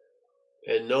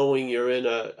 And knowing you're in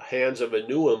the hands of a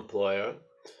new employer,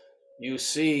 you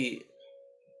see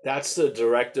that's the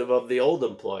directive of the old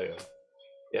employer.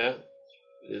 Yeah.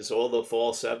 Is all the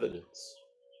false evidence.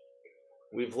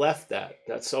 We've left that.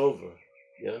 That's over.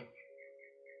 Yeah.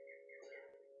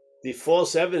 The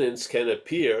false evidence can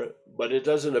appear, but it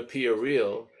doesn't appear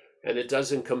real, and it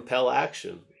doesn't compel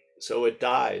action. So it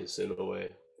dies in a way,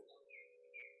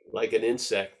 like an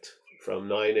insect from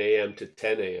 9 a.m. to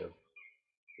 10 a.m.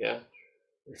 Yeah.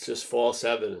 It's just false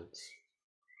evidence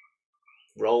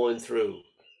rolling through.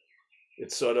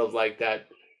 It's sort of like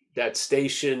that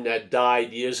station that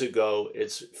died years ago.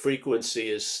 Its frequency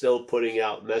is still putting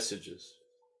out messages.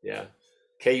 Yeah.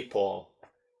 K-Paul.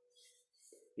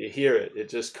 You hear it. It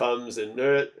just comes and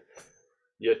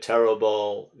you're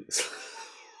terrible.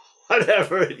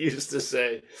 Whatever it used to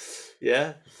say.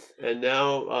 Yeah. And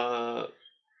now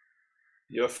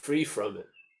you're free from it.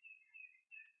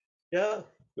 Yeah.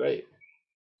 Great.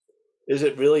 Is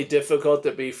it really difficult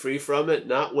to be free from it?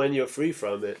 Not when you're free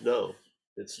from it. No,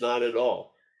 it's not at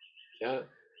all. Yeah.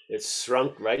 It's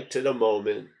shrunk right to the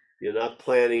moment. You're not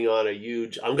planning on a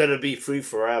huge, I'm going to be free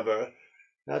forever.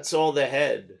 That's all the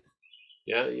head.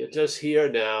 Yeah. You're just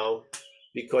here now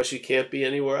because you can't be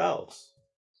anywhere else.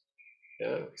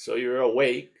 Yeah. So you're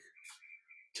awake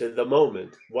to the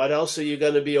moment. What else are you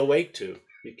going to be awake to?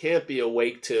 You can't be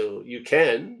awake to, you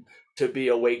can to be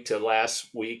awake to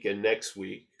last week and next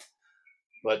week,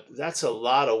 but that's a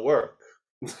lot of work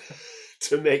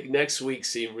to make next week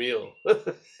seem real.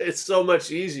 It's so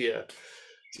much easier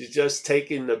to just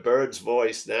take in the bird's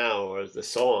voice now or the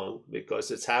song because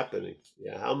it's happening.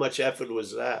 Yeah. How much effort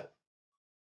was that?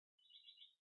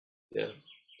 Yeah.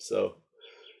 So,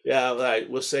 yeah, all right.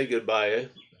 We'll say goodbye. Eh?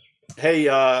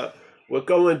 Hey, we're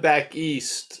going back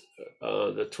east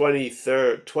the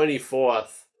 23rd,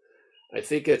 24th. I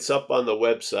think it's up on the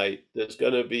website. There's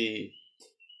going to be,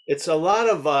 it's a lot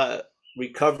of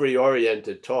recovery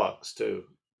oriented talks too,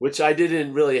 which I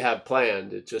didn't really have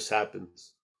planned. It just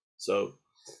happens. So,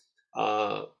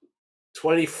 24th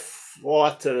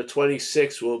to the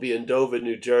 26th, we'll be in Dover,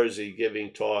 New Jersey,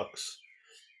 giving talks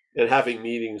and having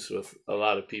meetings with a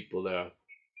lot of people there.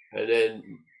 And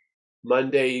then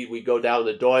Monday, we go down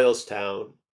to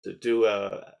Doylestown to do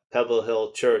a Pebble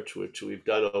Hill Church, which we've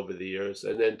done over the years.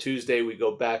 And then Tuesday, we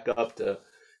go back up to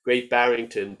Great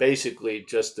Barrington, basically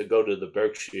just to go to the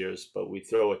Berkshires, but we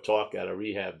throw a talk at a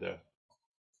rehab there.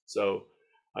 So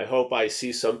I hope I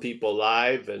see some people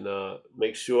live, and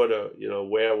make sure to,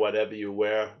 wear whatever you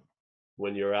wear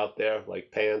when you're out there,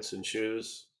 like pants and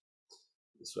shoes.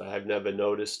 So I've never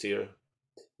noticed here.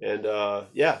 And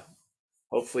yeah,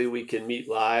 hopefully we can meet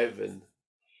live and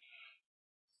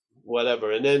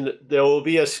whatever. And then there will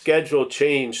be a schedule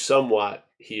change somewhat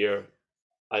here.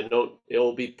 I know it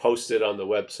will be posted on the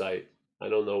website. I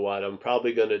don't know what. I'm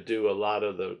probably going to do a lot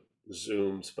of the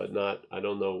Zooms, but not, I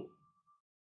don't know.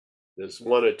 There's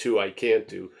one or two I can't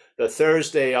do. The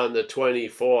Thursday on the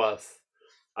 24th,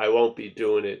 I won't be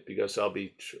doing it because I'll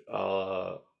be,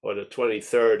 or the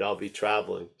 23rd, I'll be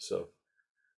traveling. So,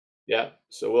 yeah,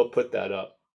 so we'll put that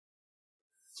up.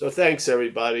 So thanks,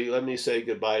 everybody. Let me say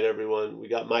goodbye to everyone. We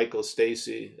got Michael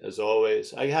Stacy, as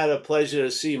always. I had a pleasure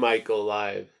to see Michael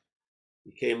live.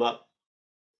 He came up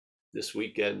this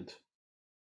weekend.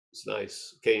 It's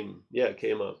nice. Came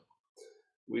up.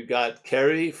 We've got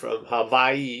Kerry from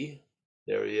Hawaii.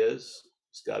 There he is.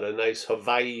 He's got a nice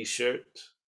Hawaii shirt.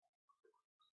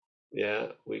 Yeah,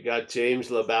 we got James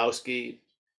Lebowski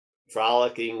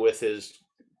frolicking with his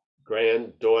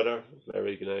granddaughter.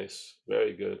 Very nice.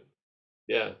 Very good.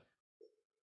 Yeah.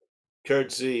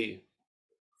 Kurt Z.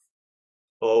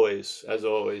 Always, as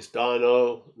always. Don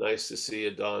O. Nice to see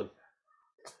you, Don.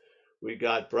 We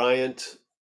got Bryant.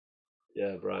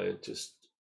 Yeah, Bryant.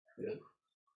 Yeah.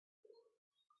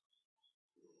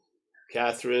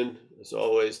 Catherine. As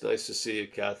always, nice to see you,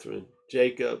 Catherine.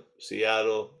 Jacob,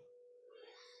 Seattle.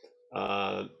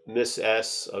 Miss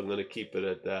S, I'm going to keep it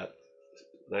at that.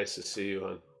 Nice to see you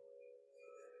on.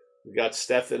 We got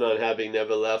Stefan on Having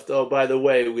Never Left. Oh, by the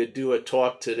way, we do a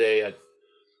talk today at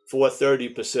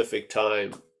 4:30 Pacific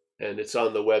time, and it's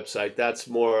on the website. That's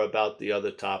more about the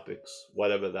other topics,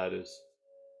 whatever that is.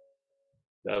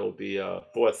 That will be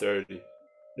 4:30.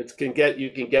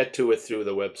 You can get to it through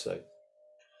the website.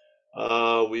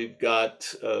 We've got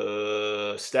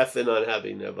Stefan on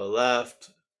Having Never Left.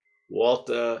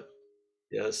 Walter,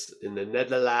 yes, in the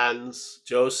Netherlands.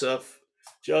 Joseph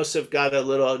got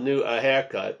a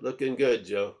haircut. Looking good,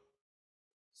 Joe.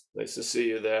 Nice to see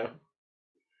you there.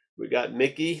 We got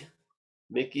Mickey,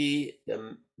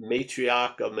 the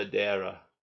matriarch of Madeira.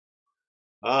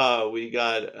 We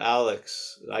got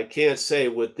Alex. I can't say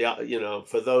with the,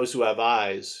 for those who have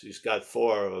eyes, she's got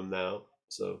 4 of them now.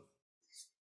 So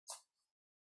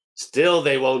still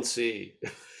they won't see.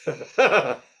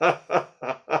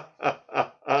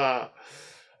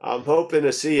 I'm hoping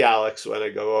to see Alex when I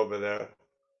go over there.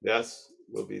 Yes,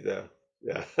 we'll be there.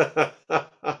 Yeah.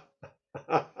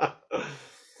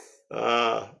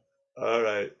 All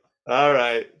right. All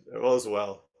right. All's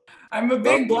well. I'm a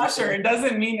big blusher. It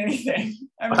doesn't mean anything.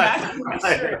 I'm matching my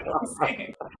shirt.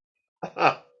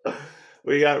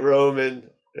 We got Roman.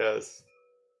 Yes.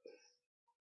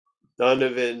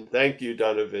 Donovan. Thank you,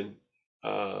 Donovan.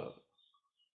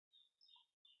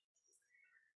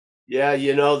 Yeah,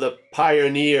 the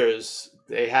pioneers,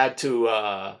 they had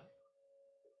to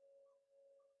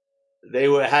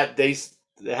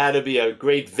there had to be a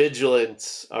great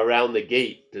vigilance around the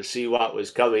gate to see what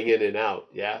was coming in and out.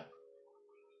 Yeah.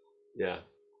 Yeah.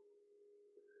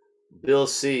 Bill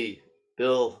C.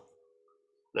 Bill,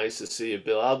 nice to see you,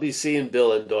 Bill. I'll be seeing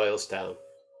Bill in Doylestown.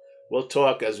 We'll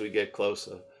talk as we get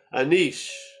closer.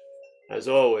 Anish, as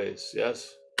always,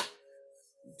 yes.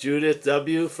 Judith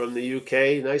W. from the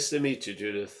UK. Nice to meet you,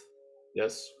 Judith.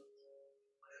 Yes.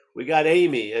 We got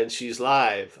Amy, and she's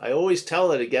live. I always tell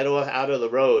her to get out of the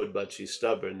road, but she's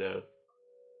stubborn now.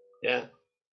 Yeah.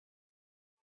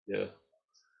 Yeah.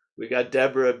 We got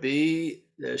Deborah B.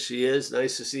 There she is.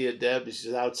 Nice to see you, Deb.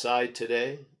 She's outside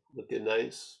today, looking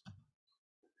nice.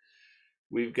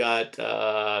 We've got,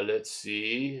 let's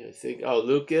see, I think,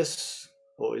 Lucas.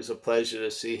 Always a pleasure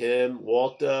to see him.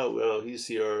 Walter, well, he's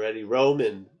here already.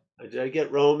 Roman. Did I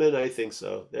get Roman? I think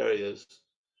so. There he is.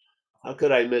 How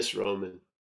could I miss Roman?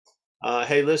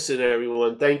 Hey, listen,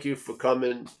 everyone. Thank you for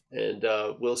coming, and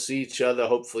we'll see each other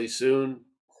hopefully soon,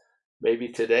 maybe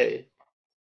today.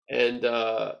 And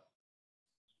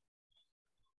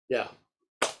yeah,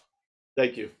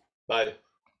 thank you. Bye.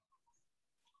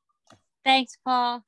 Thanks, Paul.